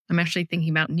work, I'm actually thinking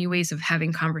about new ways of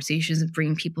having conversations and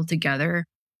bringing people together,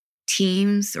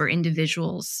 teams or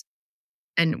individuals.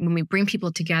 And when we bring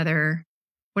people together,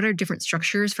 what are different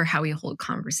structures for how we hold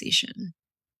conversation?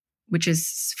 Which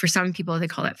is, for some people, they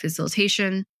call that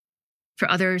facilitation. For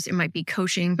others, it might be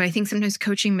coaching. But I think sometimes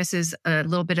coaching misses a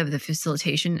little bit of the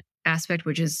facilitation aspect,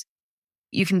 which is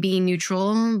you can be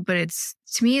neutral, but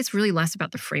to me, it's really less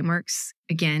about the frameworks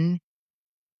again.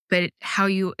 But how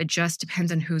you adjust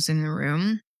depends on who's in the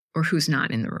room or who's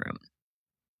not in the room.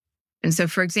 And so,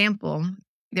 for example,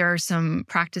 there are some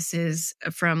practices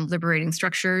from Liberating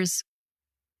Structures.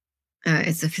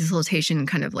 It's a facilitation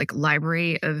kind of like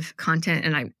library of content.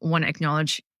 And I want to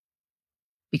acknowledge,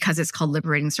 because it's called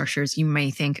Liberating Structures, you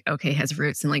may think, okay, it has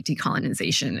roots in like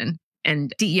decolonization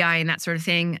and DEI and that sort of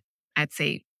thing. I'd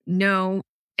say no.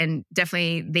 And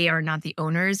definitely they are not the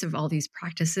owners of all these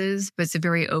practices, but it's a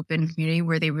very open community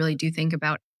where they really do think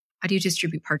about, how do you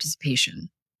distribute participation?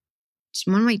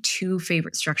 One of my two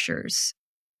favorite structures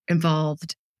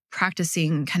involved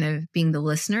practicing kind of being the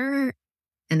listener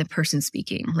and the person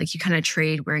speaking. Like you kind of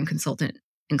trade wearing consultant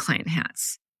and client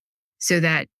hats so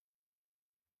that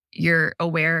you're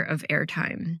aware of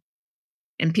airtime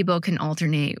and people can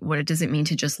alternate what it does it mean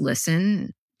to just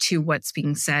listen to what's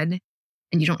being said.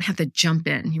 And you don't have to jump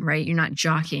in, right? You're not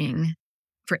jockeying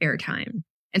for airtime.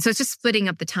 And so it's just splitting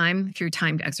up the time through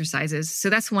timed exercises. So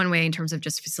that's one way in terms of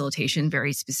just facilitation,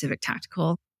 very specific,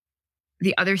 tactical.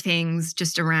 The other things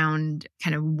just around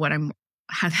kind of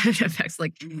how that affects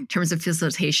like in terms of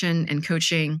facilitation and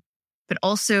coaching, but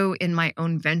also in my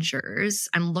own ventures,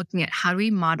 I'm looking at how do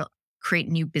we create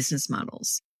new business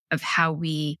models of how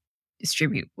we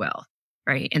distribute wealth,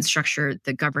 right? And structure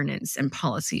the governance and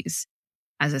policies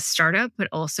as a startup, but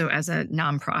also as a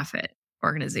nonprofit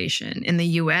organization. In the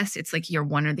US, it's like you're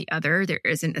one or the other. There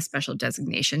isn't a special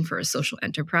designation for a social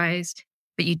enterprise,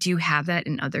 but you do have that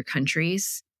in other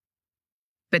countries.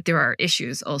 But there are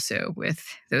issues also with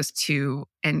those two,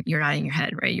 and you're nodding your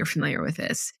head, right? You're familiar with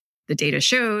this. The data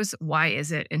shows, why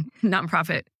is it in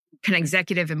nonprofit kind of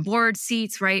executive and board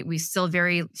seats, right? We still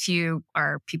very few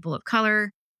are people of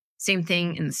color. Same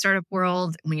thing in the startup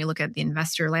world. When you look at the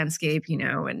investor landscape,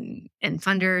 and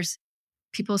funders,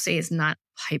 people say it's not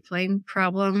a pipeline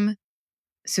problem.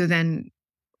 So then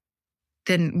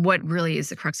what really is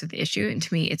the crux of the issue? And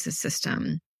to me, it's a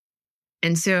system.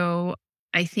 And so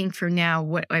I think for now,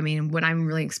 what I'm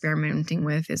really experimenting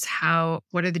with is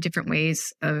what are the different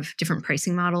ways of different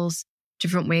pricing models,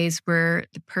 different ways where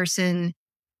the person,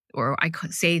 or I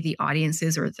could say the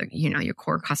audiences, or your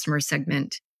core customer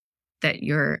segment that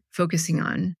you're focusing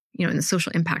on, in the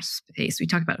social impact space. We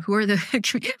talk about who is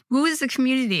the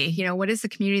community? What is the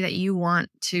community that you want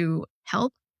to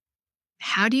help?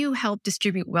 How do you help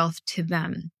distribute wealth to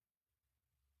them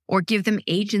or give them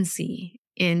agency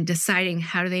in deciding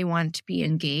how do they want to be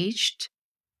engaged?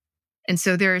 And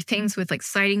so there are things with like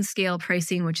sliding scale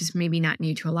pricing, which is maybe not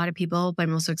new to a lot of people, but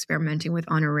I'm also experimenting with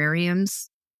honorariums,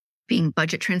 being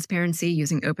budget transparency,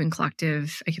 using open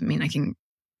collective. I can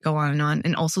go on,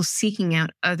 and also seeking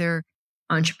out other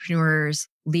entrepreneurs,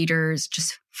 leaders,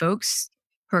 just folks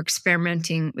who are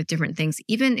experimenting with different things,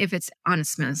 even if it's on a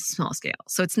small scale.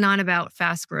 So it's not about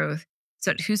fast growth.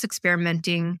 So who's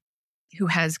experimenting, who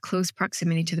has close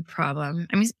proximity to the problem.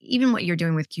 I mean, even what you're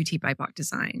doing with QT BIPOC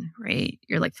design, right?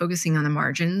 You're like focusing on the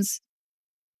margins.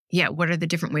 Yeah, what are the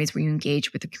different ways where you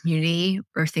engage with the community,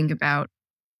 or think about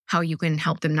how you can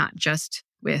help them, not just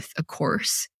with a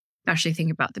course, but actually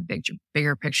think about the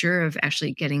bigger picture of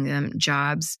actually getting them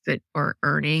jobs or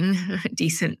earning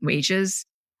decent wages,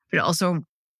 but also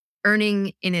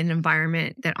earning in an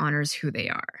environment that honors who they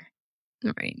are,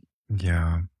 right?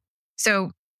 Yeah.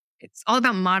 So it's all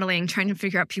about modeling, trying to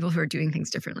figure out people who are doing things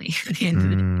differently at the end of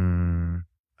the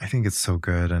day. I think it's so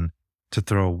good. And to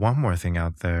throw one more thing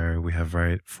out there, we have,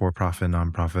 for-profit,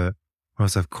 nonprofit. We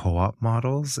also have co-op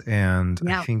models. And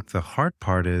I think the hard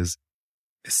part is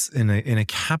in a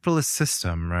capitalist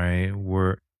system, right?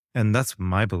 And that's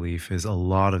my belief, is a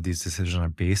lot of these decisions are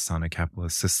based on a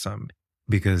capitalist system,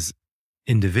 because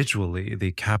individually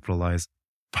they capitalize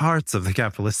parts of the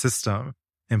capitalist system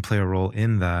and play a role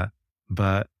in that.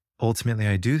 But ultimately,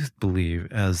 I do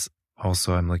believe, as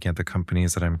also I'm looking at the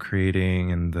companies that I'm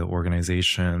creating and the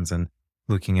organizations and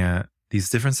looking at these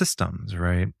different systems,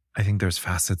 right? I think there's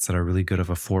facets that are really good of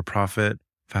a for-profit,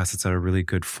 facets that are really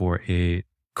good for a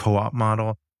co-op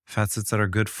model, facets that are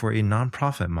good for a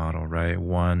nonprofit model, right?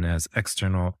 One as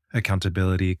external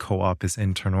accountability, co-op is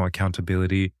internal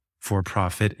accountability,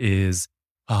 for-profit is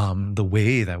the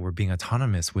way that we're being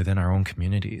autonomous within our own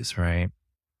communities, right?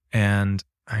 And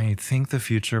I think the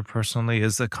future personally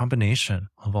is a combination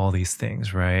of all these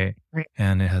things, right? Right.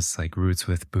 And it has like roots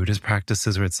with Buddhist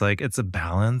practices where it's a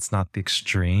balance, not the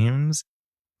extremes.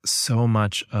 So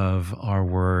much of our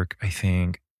work, I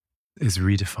think, is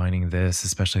redefining this,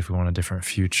 especially if we want a different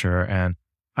future. And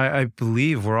I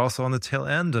believe we're also on the tail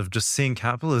end of just seeing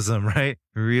capitalism, right?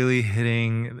 Really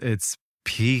hitting its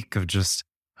peak of just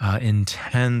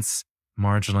intense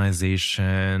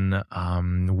marginalization,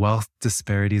 wealth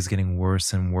disparities getting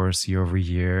worse and worse year over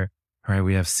year, right?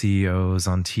 We have CEOs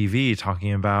on TV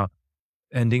talking about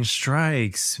ending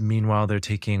strikes. Meanwhile, they're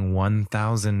taking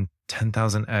 1,000,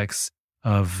 10,000x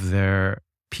of their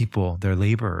people, their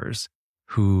laborers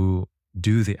who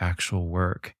do the actual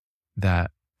work that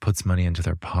puts money into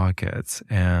their pockets.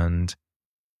 And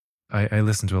I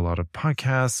listen to a lot of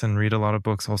podcasts and read a lot of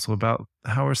books also about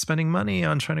how we're spending money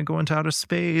on trying to go into outer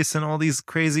space and all these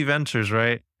crazy ventures,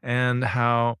 right? And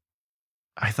how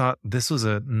I thought this was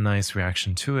a nice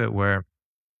reaction to it, where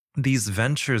these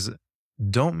ventures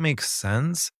don't make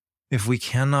sense if we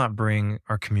cannot bring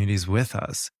our communities with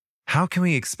us. How can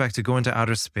we expect to go into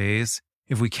outer space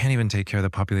if we can't even take care of the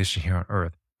population here on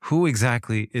Earth? Who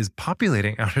exactly is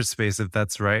populating outer space, if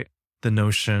that's right? The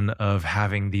notion of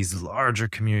having these larger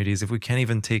communities, if we can't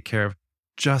even take care of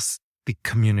just the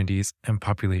communities and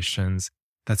populations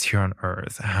that's here on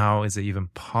Earth, how is it even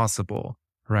possible,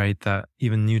 right? That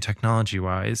even new technology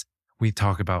wise, we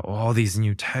talk about all these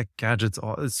new tech gadgets,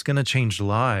 it's going to change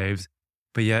lives.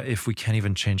 But yet, if we can't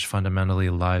even change fundamentally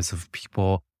lives of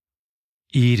people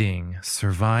eating,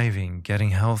 surviving, getting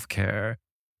healthcare,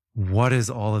 what is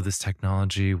all of this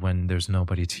technology when there's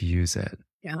nobody to use it?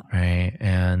 Yeah. Right.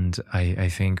 And I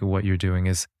think what you're doing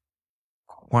is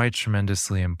quite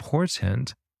tremendously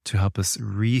important to help us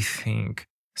rethink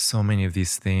so many of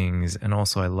these things. And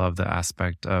also, I love the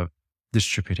aspect of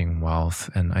distributing wealth.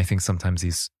 And I think sometimes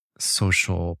these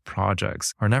social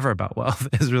projects are never about wealth.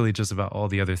 It's really just about all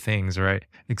the other things, right?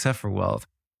 Except for wealth.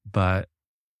 But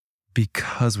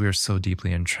because we're so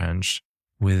deeply entrenched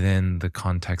within the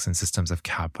context and systems of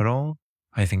capital,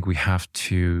 I think we have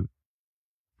to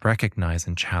recognize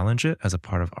and challenge it as a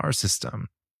part of our system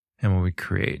and what we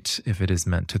create, if it is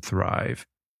meant to thrive,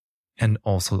 and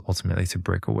also ultimately to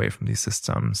break away from these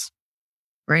systems.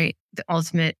 Right. The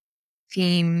ultimate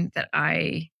theme that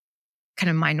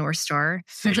my North Star.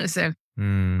 So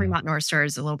talking Mm. about North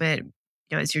Stars a little bit,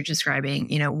 as you're describing,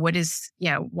 what is,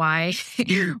 why,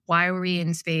 why are we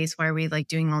in space? Why are we like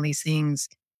doing all these things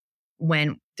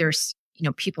when there's,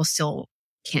 people still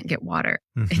can't get water,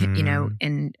 Hmm.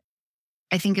 and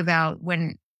I think about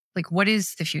when, like, what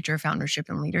is the future of foundership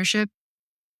and leadership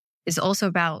is also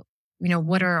about,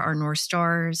 what are our North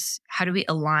Stars? How do we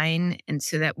align? And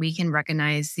so that we can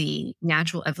recognize the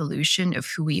natural evolution of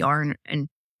who we are and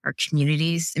our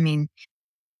communities. I mean,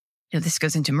 this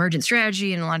goes into emergent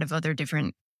strategy and a lot of other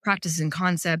different practices and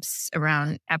concepts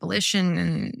around abolition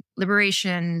and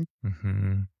liberation.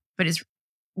 Hmm. But it's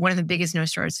one of the biggest North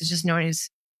Stars is just known as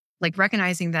like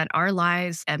recognizing that our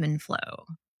lives ebb and flow.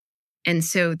 And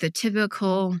so the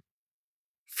typical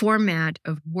format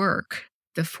of work,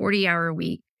 the 40-hour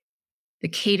week, the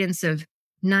cadence of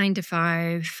 9 to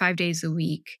 5, 5 days a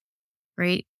week,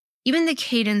 right? Even the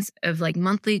cadence of like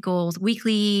monthly goals,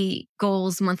 weekly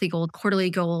goals, monthly goals, quarterly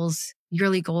goals,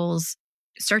 yearly goals,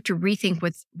 start to rethink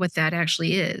what that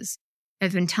actually is.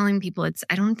 I've been telling people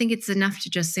I don't think it's enough to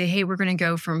just say, hey, we're going to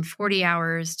go from 40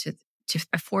 hours to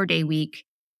a 4-day week.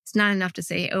 It's not enough to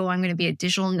say, oh, I'm going to be a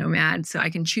digital nomad so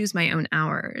I can choose my own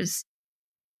hours.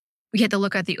 We had to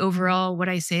look at the overall, what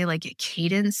I say, like a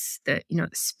cadence, the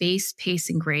space, pace,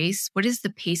 and grace. What is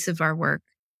the pace of our work?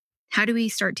 How do we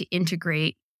start to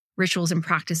integrate rituals and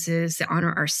practices that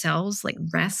honor ourselves, like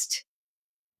rest,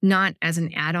 not as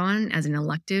an add-on, as an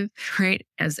elective, right?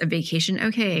 As a vacation.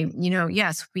 Okay,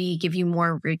 yes, we give you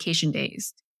more vacation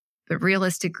days, but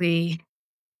realistically,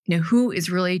 who is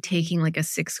really taking like a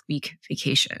 6-week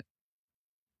vacation?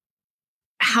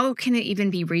 How can it even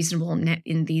be reasonable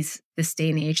in this day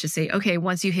and age to say, okay,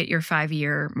 once you hit your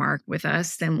 5-year mark with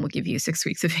us, then we'll give you 6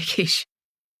 weeks of vacation?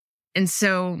 And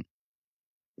so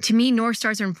to me, North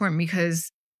Stars are important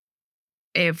because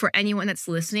for anyone that's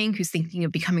listening who's thinking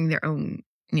of becoming their own,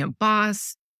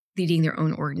 boss, leading their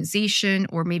own organization,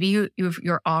 or maybe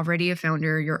you're already a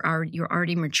founder, you're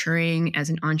already maturing as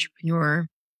an entrepreneur,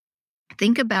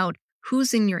 think about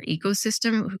who's in your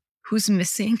ecosystem, who's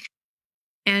missing,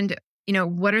 and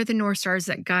what are the North Stars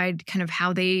that guide kind of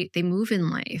how they move in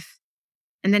life,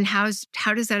 and then how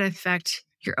does that affect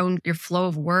your flow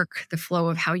of work, the flow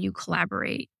of how you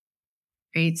collaborate,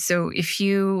 right? So if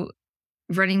you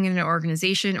running in an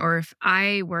organization, or if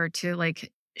I were to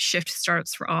like shift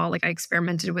Startups for All, like I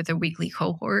experimented with a weekly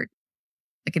cohort,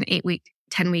 like an 8-week,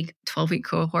 10-week, 12-week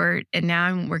cohort, and now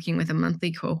I'm working with a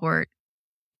monthly cohort.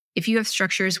 If you have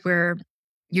structures where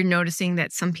you're noticing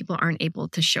that some people aren't able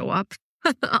to show up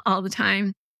all the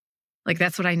time, like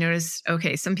that's what I noticed.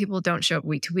 Okay, some people don't show up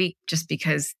week to week just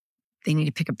because they need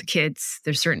to pick up the kids.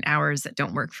 There's certain hours that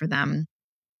don't work for them.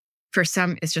 For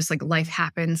some, it's just like life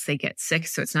happens. They get sick.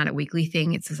 So it's not a weekly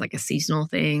thing. It's just like a seasonal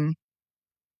thing,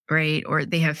 right? Or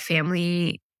they have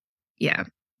family,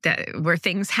 where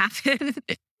things happen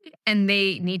and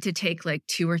they need to take like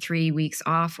 2 or 3 weeks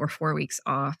off or 4 weeks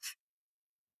off.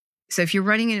 So if you're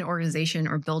running an organization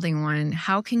or building one,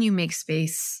 how can you make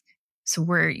space so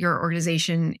where your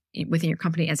organization within your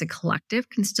company as a collective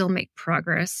can still make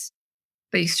progress,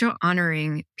 but you're still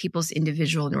honoring people's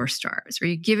individual North Stars? Are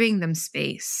you giving them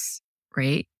space,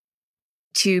 right,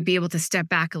 to be able to step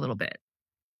back a little bit?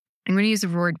 I'm going to use the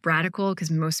word radical because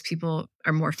most people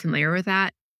are more familiar with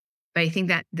that. But I think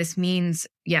that this means,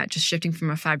 just shifting from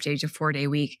a 5-day to 4-day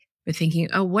week, but thinking,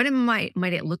 oh, what might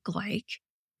it look like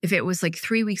if it was like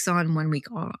 3 weeks on, 1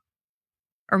 week off?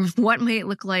 Or what might it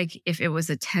look like if it was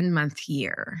a 10-month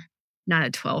year, not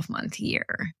a 12-month year?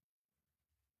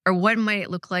 Or what might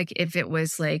it look like if it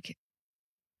was like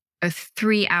a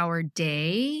 3-hour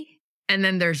day and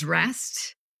then there's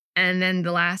rest and then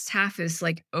the last half is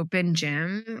like open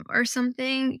gym or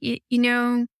something?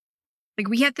 Like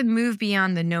we have to move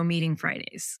beyond the no meeting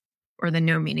Fridays or the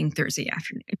no meeting Thursday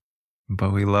afternoon.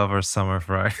 But we love our summer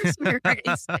Fridays. Summer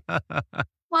Fridays.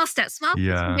 Small steps,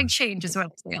 Yeah. big change is what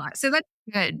I'll say a lot. So that's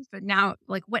good. But now,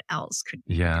 like, what else could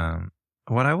be? Yeah.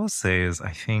 What I will say is,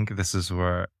 I think this is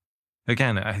where,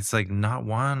 again, it's like not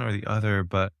one or the other,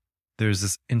 but there's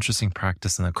this interesting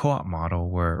practice in the co-op model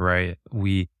where, right,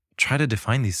 we try to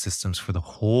define these systems for the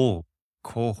whole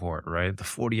cohort, right? The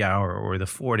 40-hour or the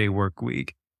 4-day work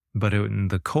week. But in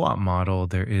the co-op model,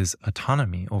 there is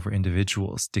autonomy over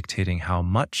individuals dictating how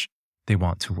much they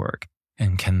want to work.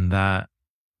 And can that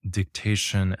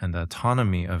dictation and the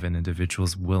autonomy of an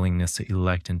individual's willingness to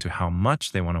elect into how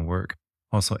much they want to work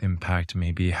also impact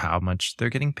maybe how much they're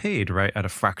getting paid, right? At a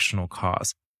fractional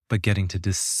cost, but getting to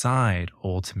decide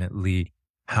ultimately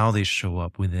how they show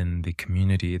up within the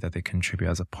community that they contribute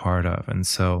as a part of. And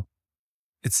so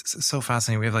it's so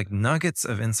fascinating. We have like nuggets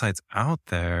of insights out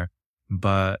there,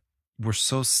 but we're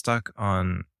so stuck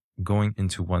on going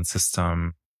into one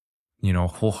system,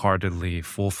 wholeheartedly,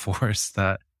 full force,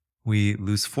 that we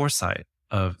lose foresight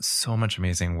of so much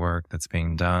amazing work that's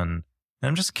being done. And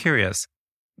I'm just curious,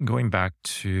 going back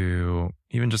to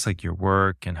even just like your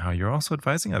work and how you're also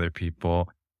advising other people,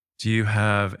 do you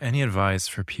have any advice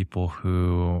for people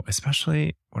who,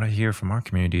 especially what I hear from our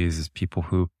communities, is people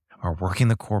who are working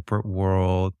the corporate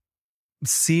world,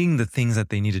 seeing the things that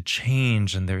they need to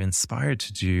change and they're inspired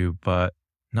to do, but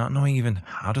not knowing even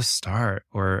how to start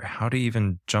or how to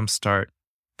even jumpstart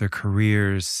their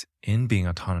careers in being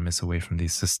autonomous away from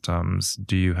these systems?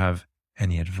 Do you have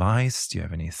any advice? Do you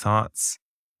have any thoughts,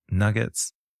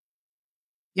 nuggets?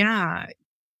 Yeah.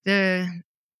 The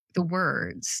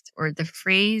words or the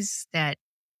phrase that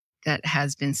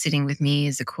has been sitting with me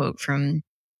is a quote from,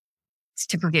 it's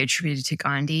typically attributed to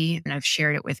Gandhi, and I've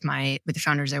shared it with the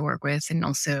founders I work with and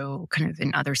also kind of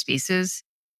in other spaces,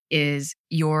 is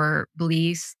your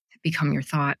beliefs become your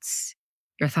thoughts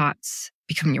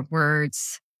become your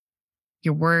words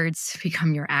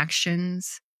become your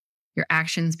actions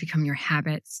become your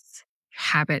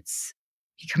habits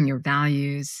become your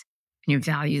values, and your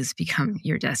values become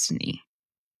your destiny.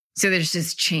 So there's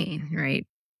this chain, right?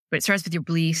 But it starts with your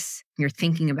beliefs, you're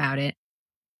thinking about it.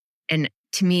 And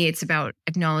to me, it's about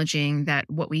acknowledging that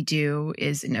what we do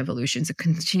is an evolution. It's a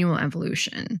continual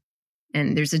evolution.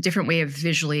 And there's a different way of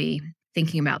visually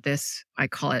thinking about this. I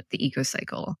call it the eco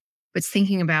cycle. But it's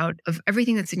thinking about of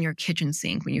everything that's in your kitchen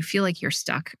sink when you feel like you're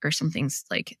stuck or something's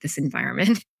like this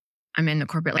environment. I'm in the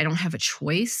corporate, I don't have a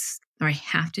choice, or I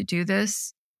have to do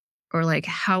this. Or like,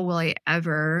 how will I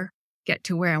ever get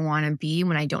to where I want to be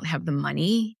when I don't have the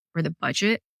money or the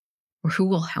budget, or who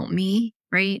will help me,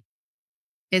 right?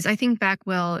 Is I think back,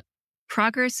 well,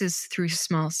 progress is through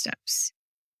small steps.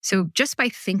 So just by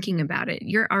thinking about it,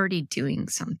 you're already doing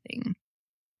something.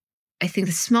 I think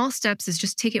the small steps is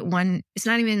just take it it's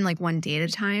not even like one day at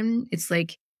a time. It's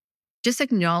like, just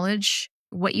acknowledge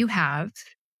what you have.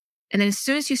 And then as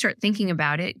soon as you start thinking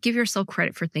about it, give yourself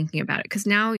credit for thinking about it, because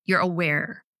now you're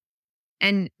aware.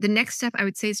 And the next step I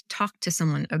would say is talk to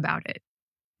someone about it.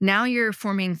 Now you're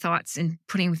forming thoughts and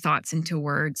putting thoughts into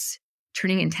words,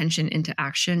 turning intention into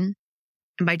action.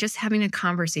 And by just having a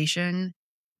conversation,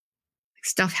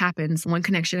 stuff happens one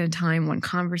connection at a time, one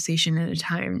conversation at a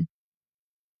time.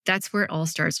 That's where it all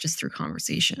starts, just through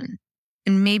conversation.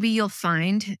 And maybe you'll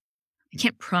find, I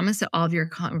can't promise that all of your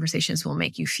conversations will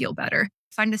make you feel better.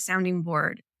 Find a sounding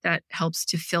board that helps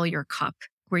to fill your cup,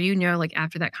 where like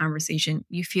after that conversation,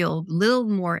 you feel a little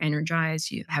more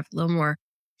energized, you have a little more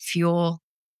fuel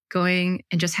going,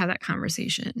 and just have that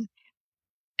conversation.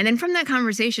 And then from that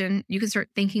conversation, you can start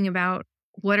thinking about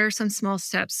what are some small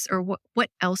steps, or what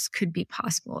else could be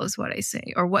possible is what I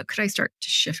say, or what could I start to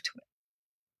shift with.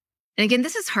 And again,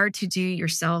 this is hard to do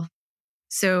yourself.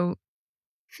 So,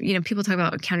 people talk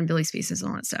about accountability spaces and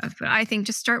all that stuff, but I think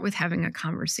just start with having a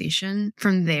conversation.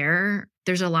 From there,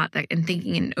 there's a lot that in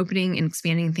thinking and opening and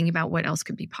expanding and thinking about what else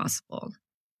could be possible.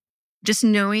 Just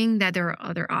knowing that there are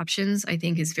other options, I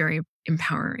think, is very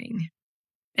empowering.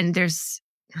 And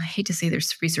I hate to say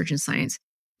there's research in science.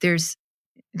 There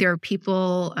are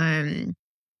people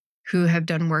who have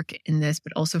done work in this,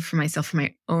 but also for myself, from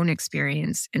my own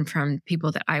experience and from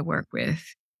people that I work with,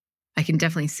 I can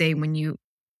definitely say when you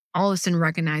all of a sudden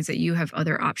recognize that you have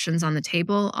other options on the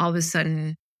table, all of a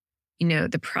sudden,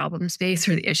 the problem space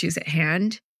or the issues at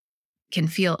hand can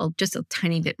feel just a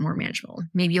tiny bit more manageable.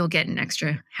 Maybe you'll get an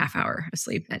extra half hour of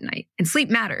sleep at night. And sleep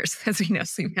matters, as we know,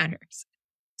 sleep matters.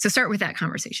 So start with that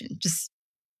conversation, just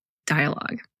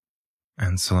dialogue.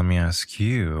 And so let me ask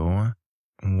you,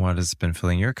 what has been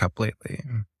filling your cup lately?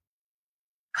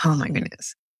 Oh my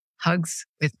goodness. Hugs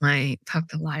with my pup,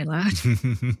 Lila.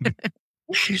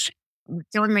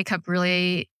 Filling my cup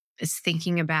really is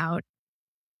thinking about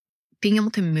being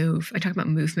able to move. I talk about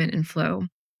movement and flow,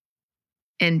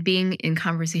 and being in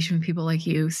conversation with people like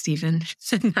you, Stephen,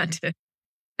 not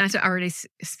to already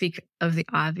speak of the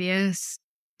obvious,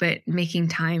 but making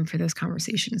time for those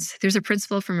conversations. There's a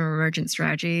principle from emergent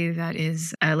strategy that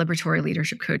is a liberatory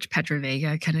leadership coach, Petra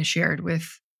Vega, kind of shared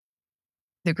with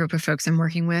the group of folks I'm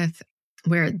working with,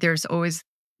 where there's always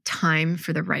time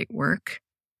for the right work.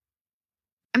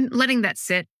 I'm letting that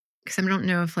sit because I don't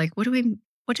know if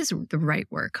what does the right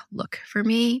work look for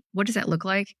me? What does that look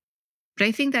like? But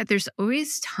I think that there's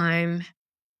always time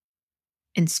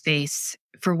and space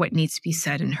for what needs to be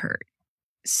said and heard.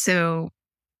 So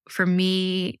for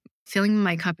me, filling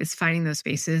my cup is finding those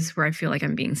spaces where I feel like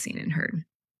I'm being seen and heard.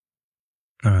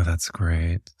 Oh, that's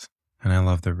great. And I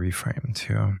love the reframe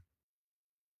too.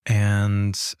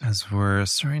 And as we're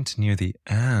starting to near the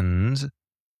end,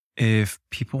 if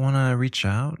people want to reach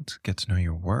out, get to know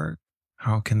your work,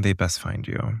 how can they best find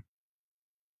you?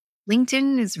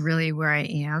 LinkedIn is really where I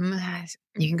am.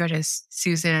 You can go to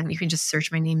Susan. You can just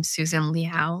search my name, Susan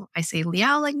Liao. I say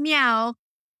Liao like meow.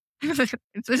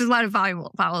 There's a lot of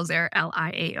vowels there,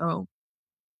 Liao.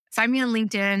 Find me on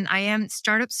LinkedIn. I am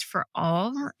Startups for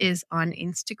All is on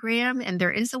Instagram, and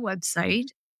there is a website.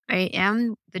 I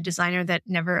am the designer that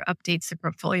never updates the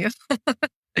portfolio,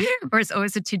 or it's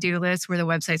always a to-do list where the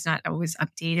website's not always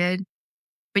updated.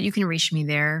 But you can reach me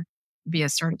there via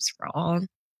Startups for All.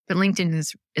 But LinkedIn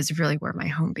is really where my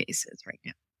home base is right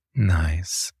now.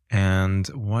 Nice. And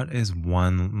what is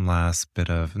one last bit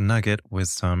of nugget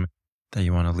wisdom that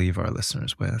you want to leave our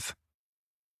listeners with?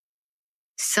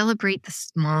 Celebrate the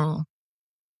small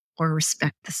or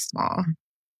respect the small.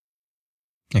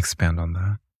 Expand on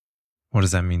that. What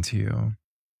does that mean to you?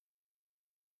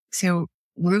 So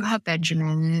Ruha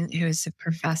Benjamin, who is a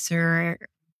professor,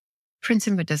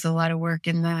 Princeton, but does a lot of work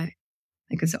in the,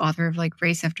 is the author of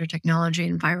Race After Technology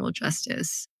and Viral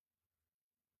Justice.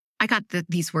 I got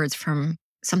these words from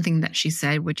something that she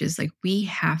said, which is we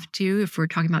have to, if we're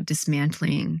talking about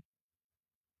dismantling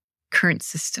current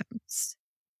systems,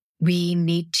 we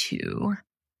need to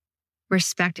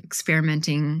respect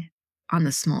experimenting on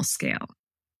the small scale.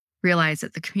 Realize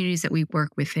that the communities that we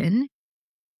work within,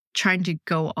 trying to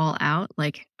go all out,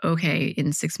 okay,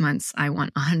 in 6 months, I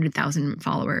want 100,000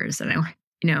 followers. And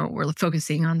we're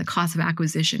focusing on the cost of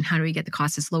acquisition. How do we get the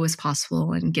cost as low as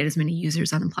possible and get as many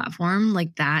users on the platform?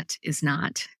 That is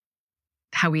not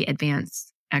how we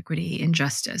advance equity and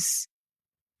justice.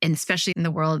 And especially in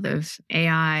the world of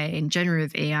AI and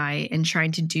generative AI and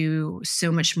trying to do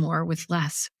so much more with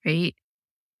less, right?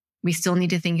 We still need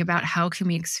to think about how can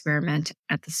we experiment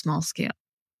at the small scale?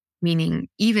 Meaning,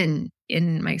 even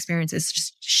in my experience, it's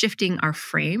just shifting our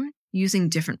frame, using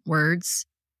different words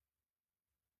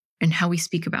and how we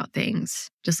speak about things,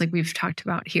 just like we've talked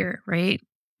about here, right?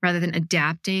 Rather than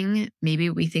adapting, maybe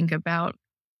we think about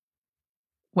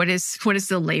what is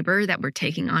the labor that we're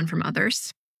taking on from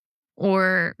others?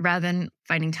 Or rather than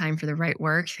finding time for the right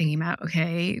work, thinking about,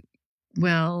 okay,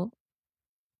 well,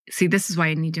 see, this is why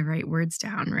I need to write words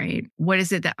down, right? What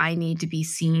is it that I need to be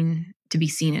seen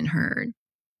and heard?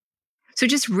 So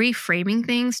just reframing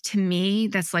things, to me,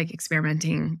 that's like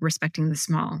experimenting, respecting the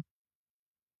small.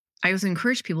 I always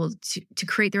encourage people to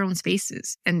create their own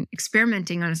spaces, and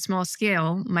experimenting on a small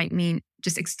scale might mean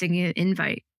just extending an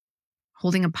invite,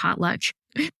 holding a potluck,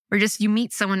 or just you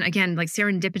meet someone, again,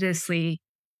 serendipitously,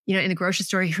 in the grocery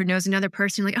store who knows another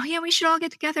person, oh yeah, we should all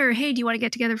get together. Hey, do you want to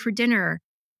get together for dinner?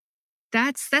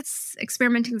 That's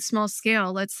experimenting the small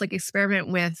scale. Let's experiment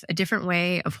with a different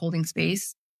way of holding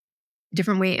space, a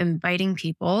different way of inviting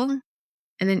people.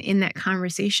 And then in that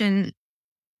conversation,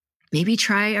 maybe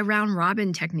try a round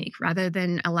robin technique rather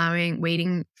than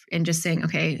waiting and just saying,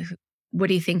 okay, what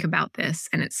do you think about this?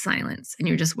 And it's silence and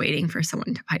you're just waiting for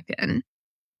someone to pipe in.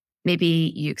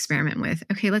 Maybe you experiment with,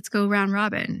 okay, let's go round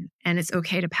robin, and it's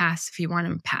okay to pass if you want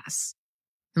to pass.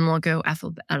 And we'll go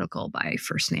alphabetical by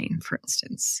first name, for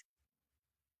instance.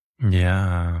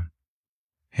 Yeah.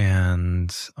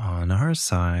 And on our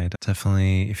side,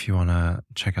 definitely, if you want to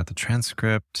check out the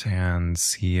transcript and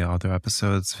see other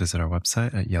episodes, visit our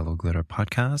website at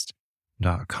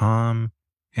yellowglitterpodcast.com.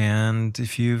 And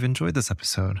if you've enjoyed this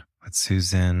episode with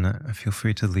Susan, feel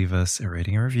free to leave us a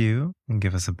rating and review and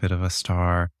give us a bit of a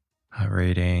star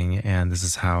rating. And this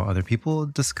is how other people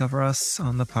discover us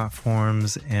on the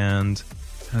platforms. And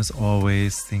as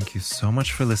always, thank you so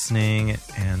much for listening.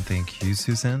 And thank you,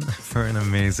 Susan, for an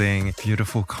amazing,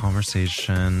 beautiful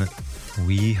conversation.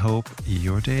 We hope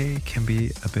your day can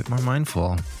be a bit more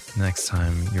mindful next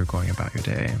time you're going about your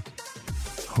day.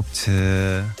 Hope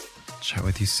to chat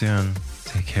with you soon.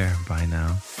 Take care. Bye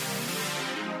now.